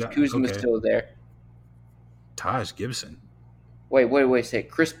Jones. Kuzma's still there. Taj Gibson. Wait. Say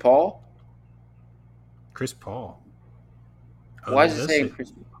Chris Paul? Chris Paul. Why is it saying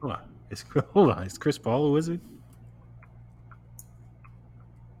Chris Paul? Hold on. Is Chris Paul a Wizard?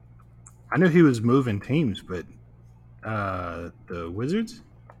 I knew he was moving teams, but the Wizards?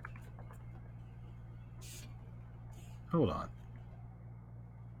 Hold on.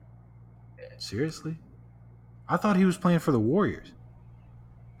 Seriously? I thought he was playing for the Warriors.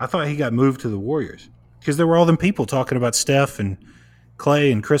 I thought he got moved to the Warriors because there were all them people talking about Steph and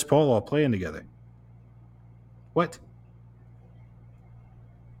Clay and Chris Paul all playing together. What?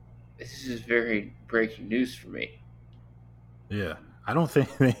 This is very breaking news for me. Yeah, I don't think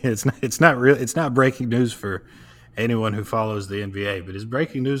it's not real. It's not breaking news for anyone who follows the NBA, but it's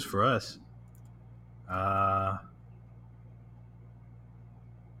breaking news for us.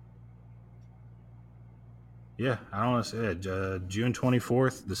 Yeah, I don't want to say it. June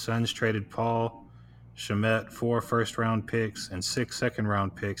 24th, the Suns traded Paul Shamet 4 first-round picks and 6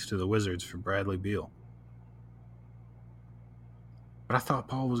 second-round picks to the Wizards for Bradley Beal. But I thought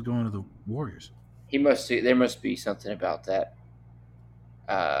Paul was going to the Warriors. There must be something about that.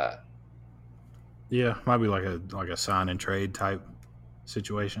 Yeah, might be like a sign and trade type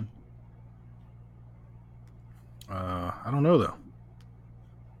situation. I don't know though.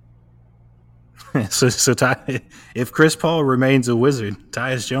 So if Chris Paul remains a Wizard,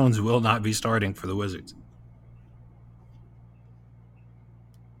 Tyus Jones will not be starting for the Wizards.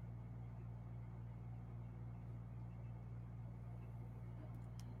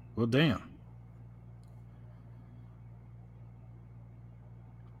 Well, damn.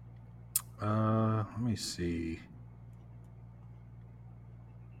 Let me see.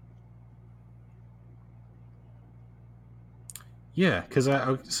 Yeah, because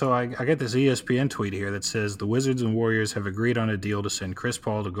I got this ESPN tweet here that says the Wizards and Warriors have agreed on a deal to send Chris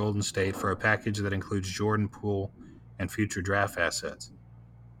Paul to Golden State for a package that includes Jordan Poole and future draft assets.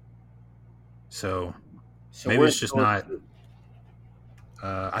 So maybe it's just not.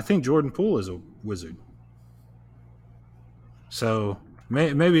 I think Jordan Poole is a Wizard. So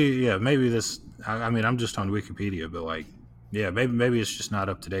maybe this. I mean, I'm just on Wikipedia, but like, yeah, maybe it's just not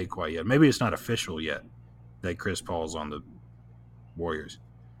up to date quite yet. Maybe it's not official yet that Chris Paul's on the Warriors.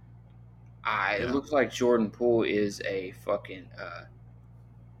 It looks like Jordan Poole is a fucking a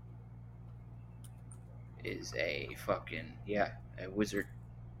Wizard.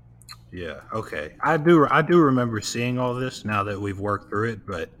 Yeah. Okay. I do remember seeing all this now that we've worked through it,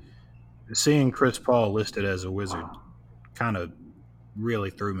 but seeing Chris Paul listed as a Wizard kind of really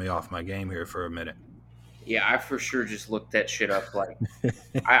threw me off my game here for a minute. Yeah, I for sure just looked that shit up. Like,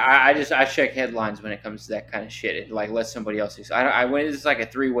 I check headlines when it comes to that kind of shit. It like let somebody else. When it's like a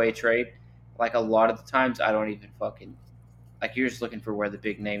 3-way trade, like a lot of the times I don't even fucking like. You're just looking for where the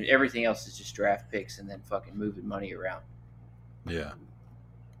big names. Everything else is just draft picks and then fucking moving money around. Yeah.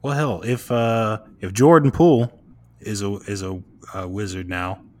 Well, hell, if Jordan Poole is a Wizard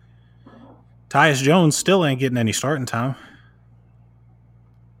now, Tyus Jones still ain't getting any starting time.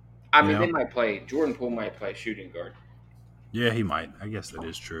 I mean, they might play. Jordan Poole might play shooting guard. Yeah, he might. I guess that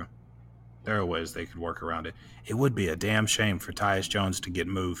is true. There are ways they could work around it. It would be a damn shame for Tyus Jones to get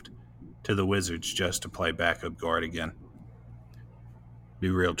moved to the Wizards just to play backup guard again. Be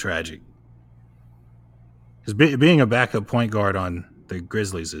real tragic. Because being a backup point guard on the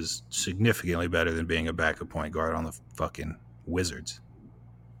Grizzlies is significantly better than being a backup point guard on the fucking Wizards.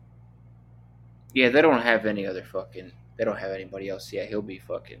 Yeah, they don't have any other fucking. They don't have anybody else. Yeah, he'll be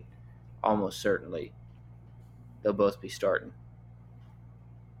fucking. Almost certainly, they'll both be starting.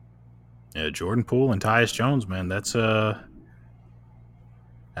 Yeah, Jordan Poole and Tyus Jones, man, that's that's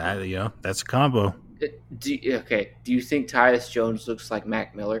a combo. Do you think Tyus Jones looks like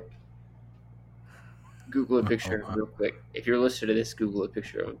Mac Miller? Google a picture of him real quick. If you're listening to this, Google a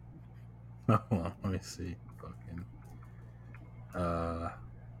picture of him. Hold on, let me see. Fucking.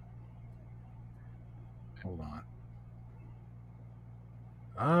 Hold on.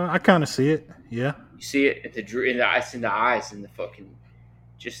 I kind of see it. Yeah. You see it at in the eyes, and the fucking,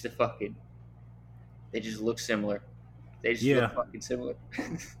 just the fucking. They just look similar. They just look fucking similar.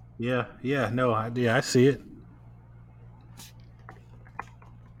 No, I see it.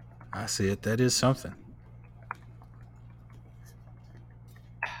 I see it. That is something.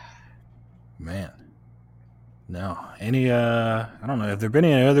 Man. No. Any I don't know. Have there been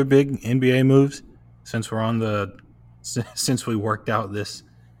any other big NBA moves since since we worked out this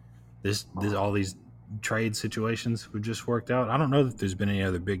all these trade situations we just worked out? I don't know that there's been any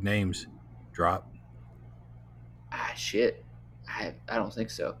other big names drop. Shit. I don't think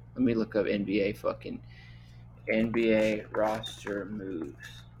so. Let me look up NBA roster moves.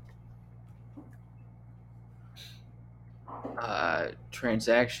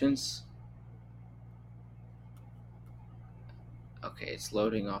 Transactions. Okay, it's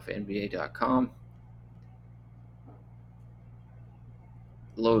loading off NBA.com.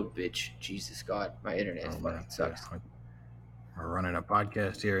 Load, bitch. Jesus God, my internet fucking sucks. We're running a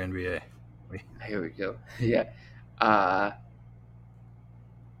podcast here, NBA. Here we go. Yeah.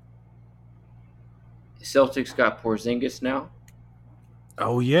 Celtics got Porzingis now.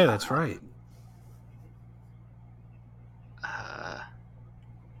 Oh yeah, that's right.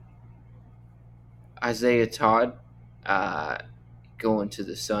 Isaiah Todd going to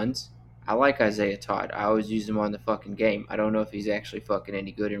the Suns. I like Isaiah Todd. I always use him on the fucking game. I don't know if he's actually fucking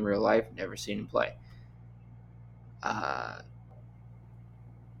any good in real life. Never seen him play.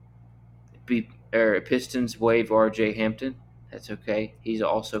 Pistons waive RJ Hampton. That's okay. He's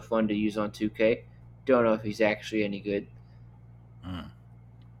also fun to use on 2K. Don't know if he's actually any good.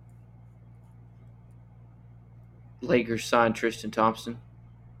 Lakers signed Tristan Thompson.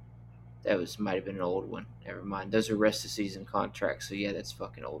 That might have been an old one. Never mind. Those are rest of season contracts. So yeah, that's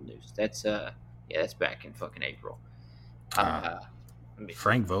fucking old news. That's that's back in fucking April.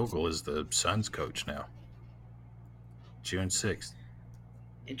 Frank Vogel is the Suns coach now. June 6th.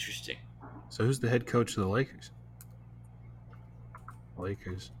 Interesting. So who's the head coach of the Lakers?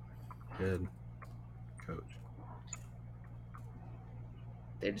 Lakers head coach?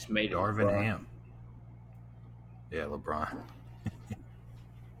 They just made it Darvin LeBron. Ham. Yeah, LeBron.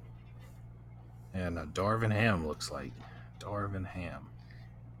 Yeah, no, Darvin Ham looks like Darvin Ham.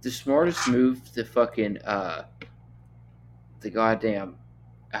 The smartest move the fucking the goddamn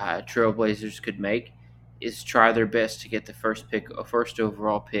Trailblazers could make is try their best to get the first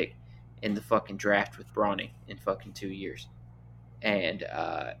overall pick in the fucking draft with Bronny in fucking 2 years, and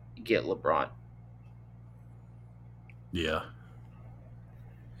get LeBron. Yeah.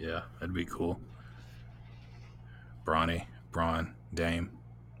 Yeah, that'd be cool. Bronny, Braun, Dame,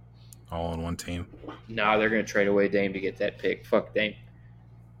 all on one team. Nah, they're gonna trade away Dame to get that pick. Fuck Dame.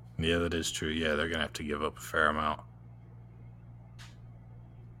 Yeah, that is true. Yeah, they're gonna have to give up a fair amount.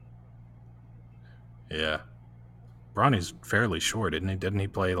 Yeah. Bronny's fairly short, isn't he? Didn't he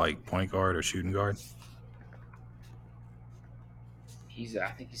play like point guard or shooting guard?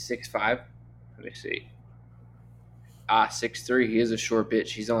 I think he's 6'5". Let me see. 6'3". He is a short bitch.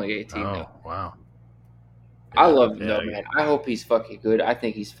 He's only 18 Oh, though. wow. I love him yeah, though, man. I hope he's fucking good. I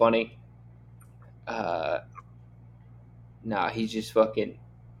think he's funny. Nah, he's just fucking.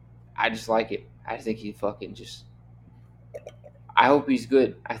 I just like it. I think he fucking just. I hope he's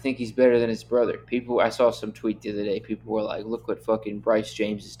good. I think he's better than his brother. I saw some tweet the other day. People were like, "Look what fucking Bryce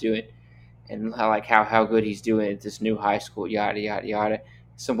James is doing," and how good he's doing at this new high school. Yada yada yada.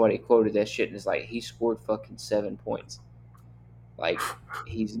 Somebody quoted that shit and is like, he scored fucking 7 points. Like,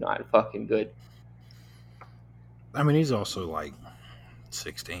 he's not fucking good. I mean, he's also like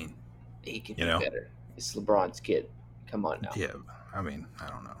 16. He can You be know? better. It's LeBron's kid. Come on now. Yeah, I mean, I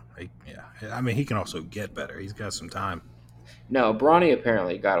don't know. I mean, he can also get better. He's got some time. No, Bronny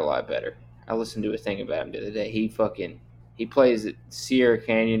apparently got a lot better. I listened to a thing about him the other day. He plays at Sierra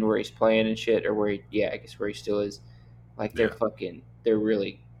Canyon where he's playing and shit, or I guess where he still is. Like they're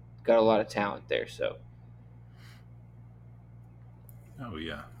really got a lot of talent there. So Oh,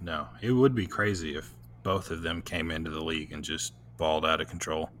 yeah. No, it would be crazy if both of them came into the league and just balled out of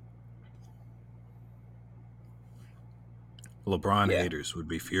control. LeBron Yeah. haters would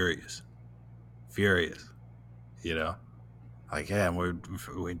be furious. Furious. You know? Like, yeah, we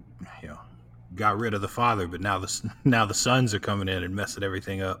got rid of the father, but now the sons are coming in and messing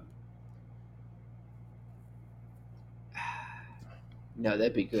everything up. no,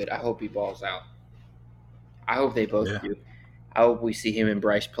 that'd be good. I hope he balls out. I hope they both Yeah. do. I hope we see him and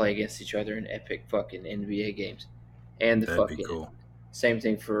Bryce play against each other in epic fucking NBA games. And the That'd fucking be cool. same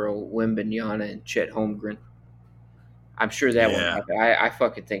thing for Wembanyama and Chet Holmgren. I'm sure that won't Yeah. happen. I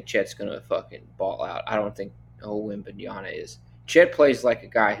fucking think Chet's gonna fucking ball out. I don't think Wembanyama is. Chet plays like a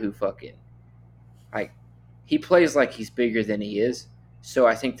guy who fucking he plays like he's bigger than he is. So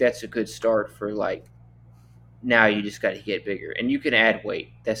I think that's a good start for now you just got to get bigger and you can add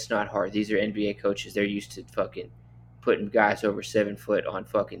weight. That's not hard. These are NBA coaches. They're used to fucking putting guys over 7 foot on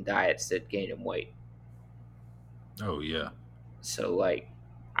fucking diets that gain them weight. Oh, yeah. So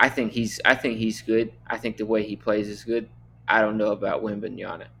I think he's good. I think the way he plays is good. I don't know about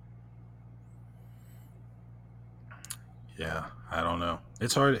Wembanyama. Yeah, I don't know.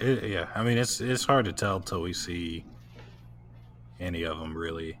 It's hard. Yeah, I mean, it's hard to tell till we see any of them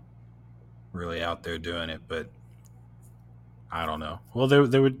really out there doing it. But I don't know. Well, they were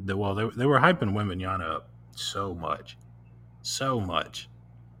hyping Wembanyama up so much.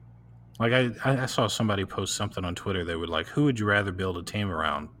 Like I saw somebody post something on Twitter. They were like, "Who would you rather build a team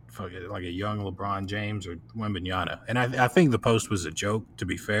around? Like a young LeBron James or Wembanyama?" And I think the post was a joke, to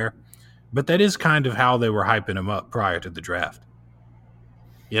be fair. But that is kind of how they were hyping him up prior to the draft.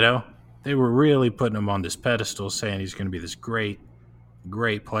 You know, they were really putting him on this pedestal, saying he's going to be this great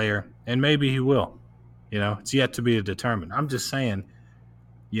player, and maybe he will. You know, it's yet to be determined. I'm just saying,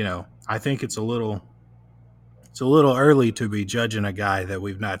 I think it's a little early to be judging a guy that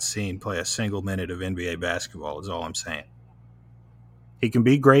we've not seen play a single minute of NBA basketball, is all I'm saying. He can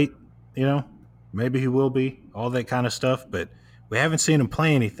be great, maybe he will be, all that kind of stuff, but we haven't seen him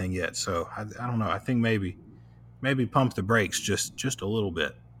play anything yet, so I don't know. I think maybe pump the brakes just a little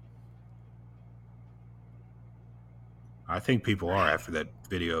bit. I think people are after that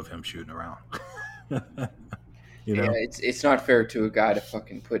video of him shooting around. Yeah, it's not fair to a guy to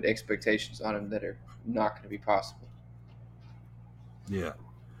fucking put expectations on him that are not going to be possible. Yeah.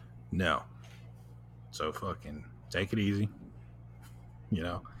 No. So fucking take it easy.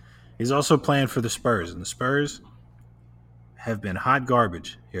 He's also playing for the Spurs, and the Spurs have been hot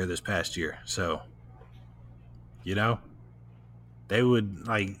garbage here this past year. So, they would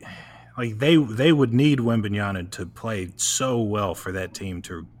they would need Wembanyama to play so well for that team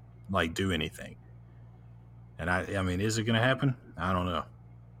to do anything. And I mean, is it going to happen? I don't know.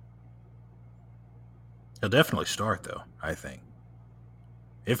 He'll definitely start, though, I think.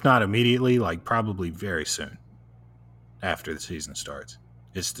 If not immediately, like probably very soon after the season starts.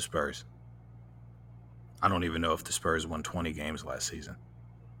 It's the Spurs. I don't even know if the Spurs won 20 games last season.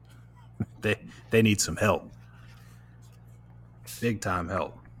 They need some help. Big time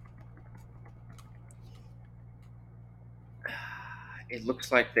help. It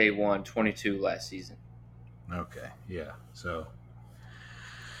looks like they won 22 last season. Okay, yeah. So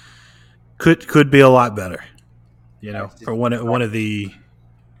could be a lot better. You know, for one of the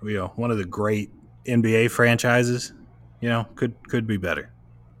great NBA franchises, you know, could be better.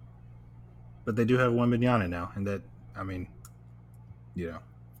 But they do have Wembanyama now, and that, I mean, you know,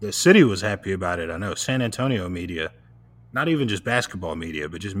 the city was happy about it. I know San Antonio media, not even just basketball media,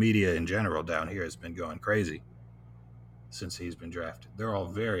 but just media in general down here has been going crazy since he's been drafted. They're all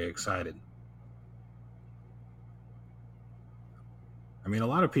very excited. I mean, a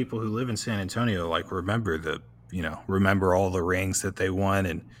lot of people who live in San Antonio like remember all the rings that they won,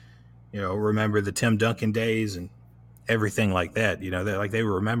 and remember the Tim Duncan days and everything like that. You know, they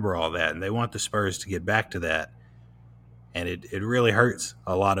remember all that, and they want the Spurs to get back to that. And it really hurts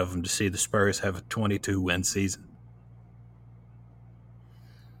a lot of them to see the Spurs have a 22-win season.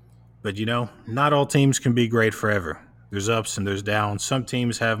 But, not all teams can be great forever. There's ups and there's downs. Some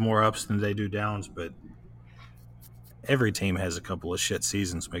teams have more ups than they do downs, but every team has a couple of shit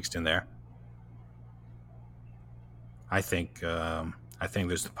seasons mixed in there. I think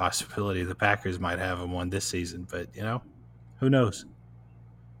there's the possibility the Packers might have them one this season, but, who knows?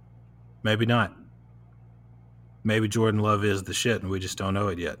 Maybe not. Maybe Jordan Love is the shit, and we just don't know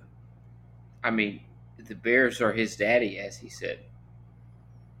it yet. I mean, the Bears are his daddy, as he said.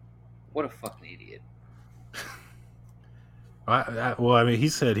 What a fucking idiot. He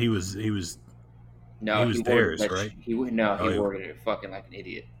said he was theirs, right? He worded it fucking like an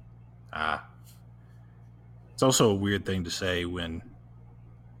idiot. It's also a weird thing to say when,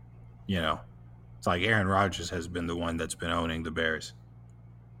 it's like Aaron Rodgers has been the one that's been owning the Bears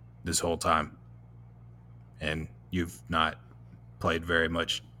this whole time. And you've not played very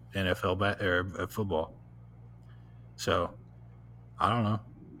much NFL or football. So, I don't know.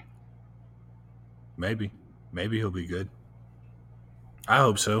 Maybe he'll be good. I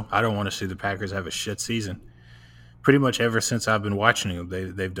hope so. I don't want to see the Packers have a shit season. Pretty much ever since I've been watching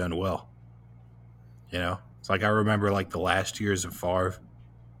them, they've done well. It's like I remember like the last years of Favre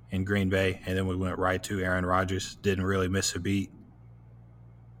in Green Bay, and then we went right to Aaron Rodgers. Didn't really miss a beat.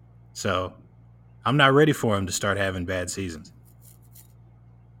 So, I'm not ready for him to start having bad seasons.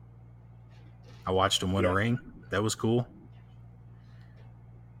 I watched him win a ring. That was cool.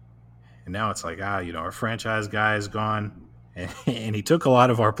 And now it's like, our franchise guy is gone. And he took a lot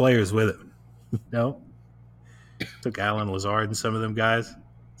of our players with him. Took Alan Lazard and some of them guys.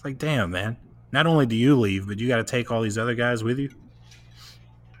 It's like, damn, man. Not only do you leave, but you got to take all these other guys with you.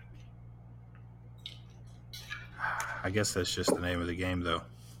 I guess that's just the name of the game, though.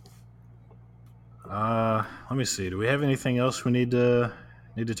 Let me see. Do we have anything else we need to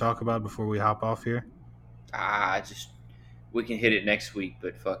talk about before we hop off here? We can hit it next week,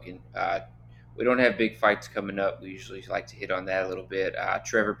 but fucking, we don't have big fights coming up. We usually like to hit on that a little bit.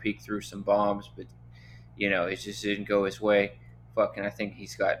 Trevor Peek threw some bombs, but it just didn't go his way. Fucking, I think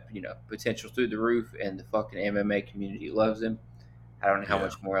he's got potential through the roof, and the fucking MMA community loves him. I don't know how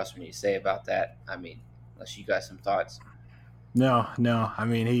much more else we need to say about that. I mean, unless you got some thoughts. No. I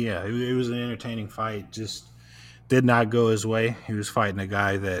mean, it was an entertaining fight. Just did not go his way. He was fighting a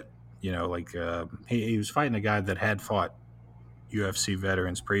guy that, he was fighting a guy that had fought UFC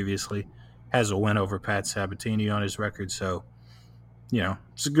veterans previously, has a win over Pat Sabatini on his record. So,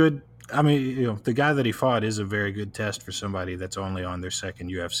 it's a good, the guy that he fought is a very good test for somebody that's only on their second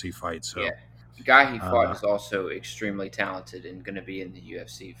UFC fight. So, the guy he fought is also extremely talented and going to be in the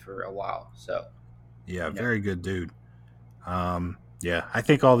UFC for a while. So, very good dude. I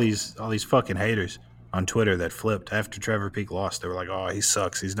think all these fucking haters on Twitter that flipped after Trevor Peek lost, they were like, "Oh, he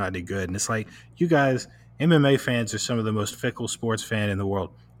sucks. He's not any good." And it's like, you guys, MMA fans are some of the most fickle sports fan in the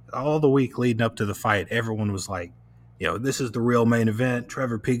world. All the week leading up to the fight, everyone was like, this is the real main event.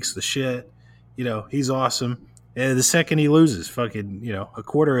 Trevor Peek's the shit. He's awesome. And the second he loses, fucking, a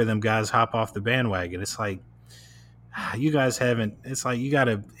quarter of them guys hop off the bandwagon. It's like, you guys haven't. It's like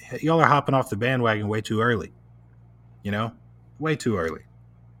y'all are hopping off the bandwagon way too early. Way too early.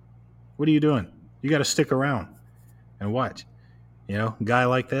 What are you doing? You got to stick around and watch. A guy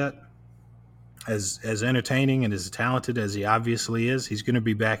like that, as entertaining and as talented as he obviously is, he's going to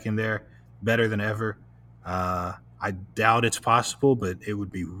be back in there better than ever. I doubt it's possible, but it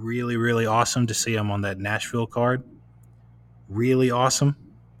would be really, really awesome to see him on that Nashville card. Really awesome.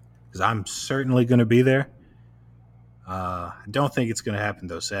 because I'm certainly going to be there. I don't think it's going to happen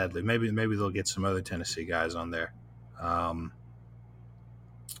though. Sadly, maybe they'll get some other Tennessee guys on there. I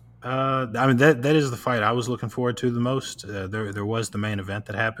mean that is the fight I was looking forward to the most. There was the main event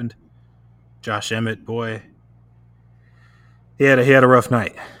that happened. Josh Emmett, boy, he had a rough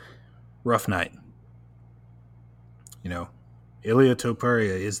night. Rough night. You know, Ilia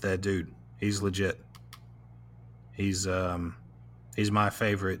Topuria is that dude. He's legit. He's my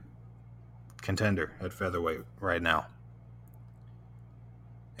favorite contender at featherweight right now.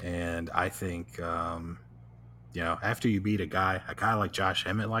 And I think, after you beat a guy like Josh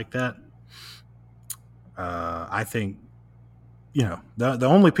Emmett like that, I think, the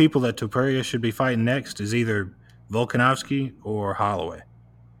only people that Topuria should be fighting next is either Volkanovski or Holloway.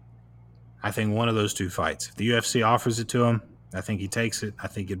 I think one of those two fights. If the UFC offers it to him, I think he takes it. I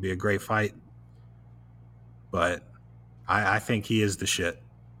think it'd be a great fight. But I think he is the shit.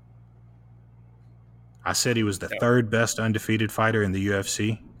 I said he was the third best undefeated fighter in the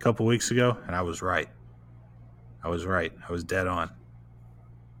UFC a couple weeks ago, and I was right. I was dead on.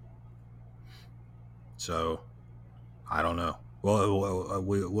 So, I don't know. Well,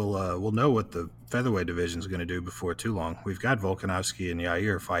 we'll know what the featherweight division is going to do before too long. We've got Volkanovski and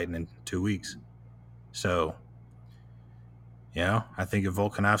Yair fighting in 2 weeks. So, I think if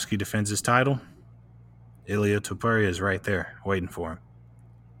Volkanovski defends his title, Ilia Topuria is right there waiting for him.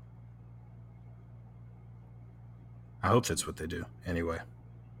 I hope that's what they do. Anyway.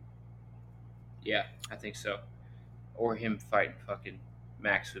 Yeah, I think so. Or him fighting fucking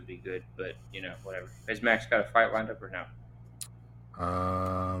Max would be good, but whatever. Has Max got a fight lined up or no?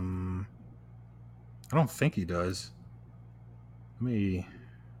 I don't think he does. Let me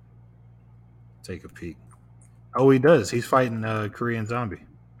take a peek. Oh, he does. He's fighting Korean Zombie.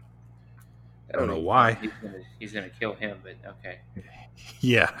 I don't know why. He's gonna kill him, but okay.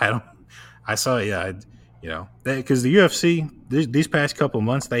 Yeah, I saw it. Yeah, because the UFC these past couple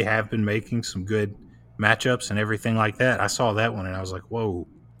months they have been making some good matchups and everything like that. I saw that one and I was like, whoa,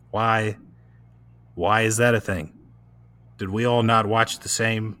 why is that a thing? Did we all not watch the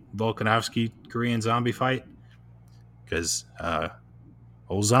same Volkanovski Korean Zombie fight? Because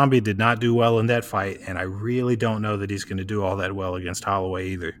old Zombie did not do well in that fight, and I really don't know that he's going to do all that well against Holloway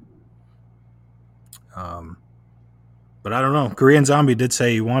either. But I don't know. Korean Zombie did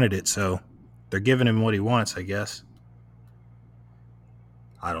say he wanted it, so they're giving him what he wants, I guess.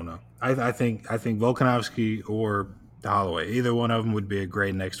 I don't know. I think Volkanovski or Holloway, either one of them would be a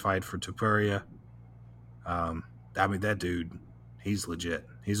great next fight for Topuria. I mean, that dude, he's legit.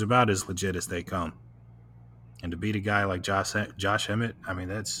 He's about as legit as they come. And to beat a guy like Josh Emmett, I mean,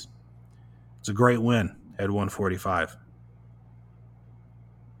 it's a great win at 145.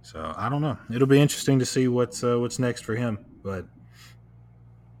 So I don't know. It'll be interesting to see what's next for him. But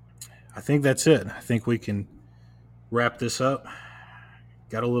I think that's it. I think we can wrap this up.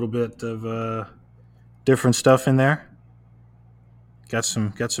 Got a little bit of different stuff in there. Got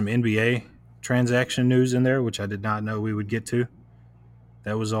some NBA transaction news in there, which I did not know we would get to.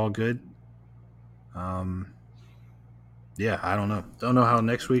 That was all good. Yeah, I don't know. Don't know how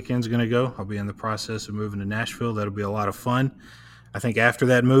next weekend's going to go. I'll be in the process of moving to Nashville. That'll be a lot of fun. I think after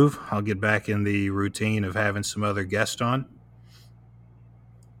that move, I'll get back in the routine of having some other guests on.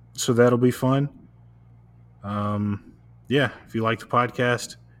 So that'll be fun. Yeah, if you like the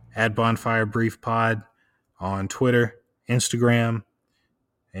podcast, add Bonfire Brief Pod on Twitter, Instagram,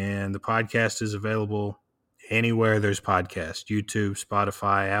 and the podcast is available anywhere there's podcasts, YouTube,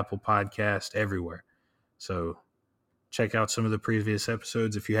 Spotify, Apple Podcast, everywhere. So check out some of the previous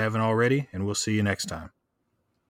episodes if you haven't already, and we'll see you next time.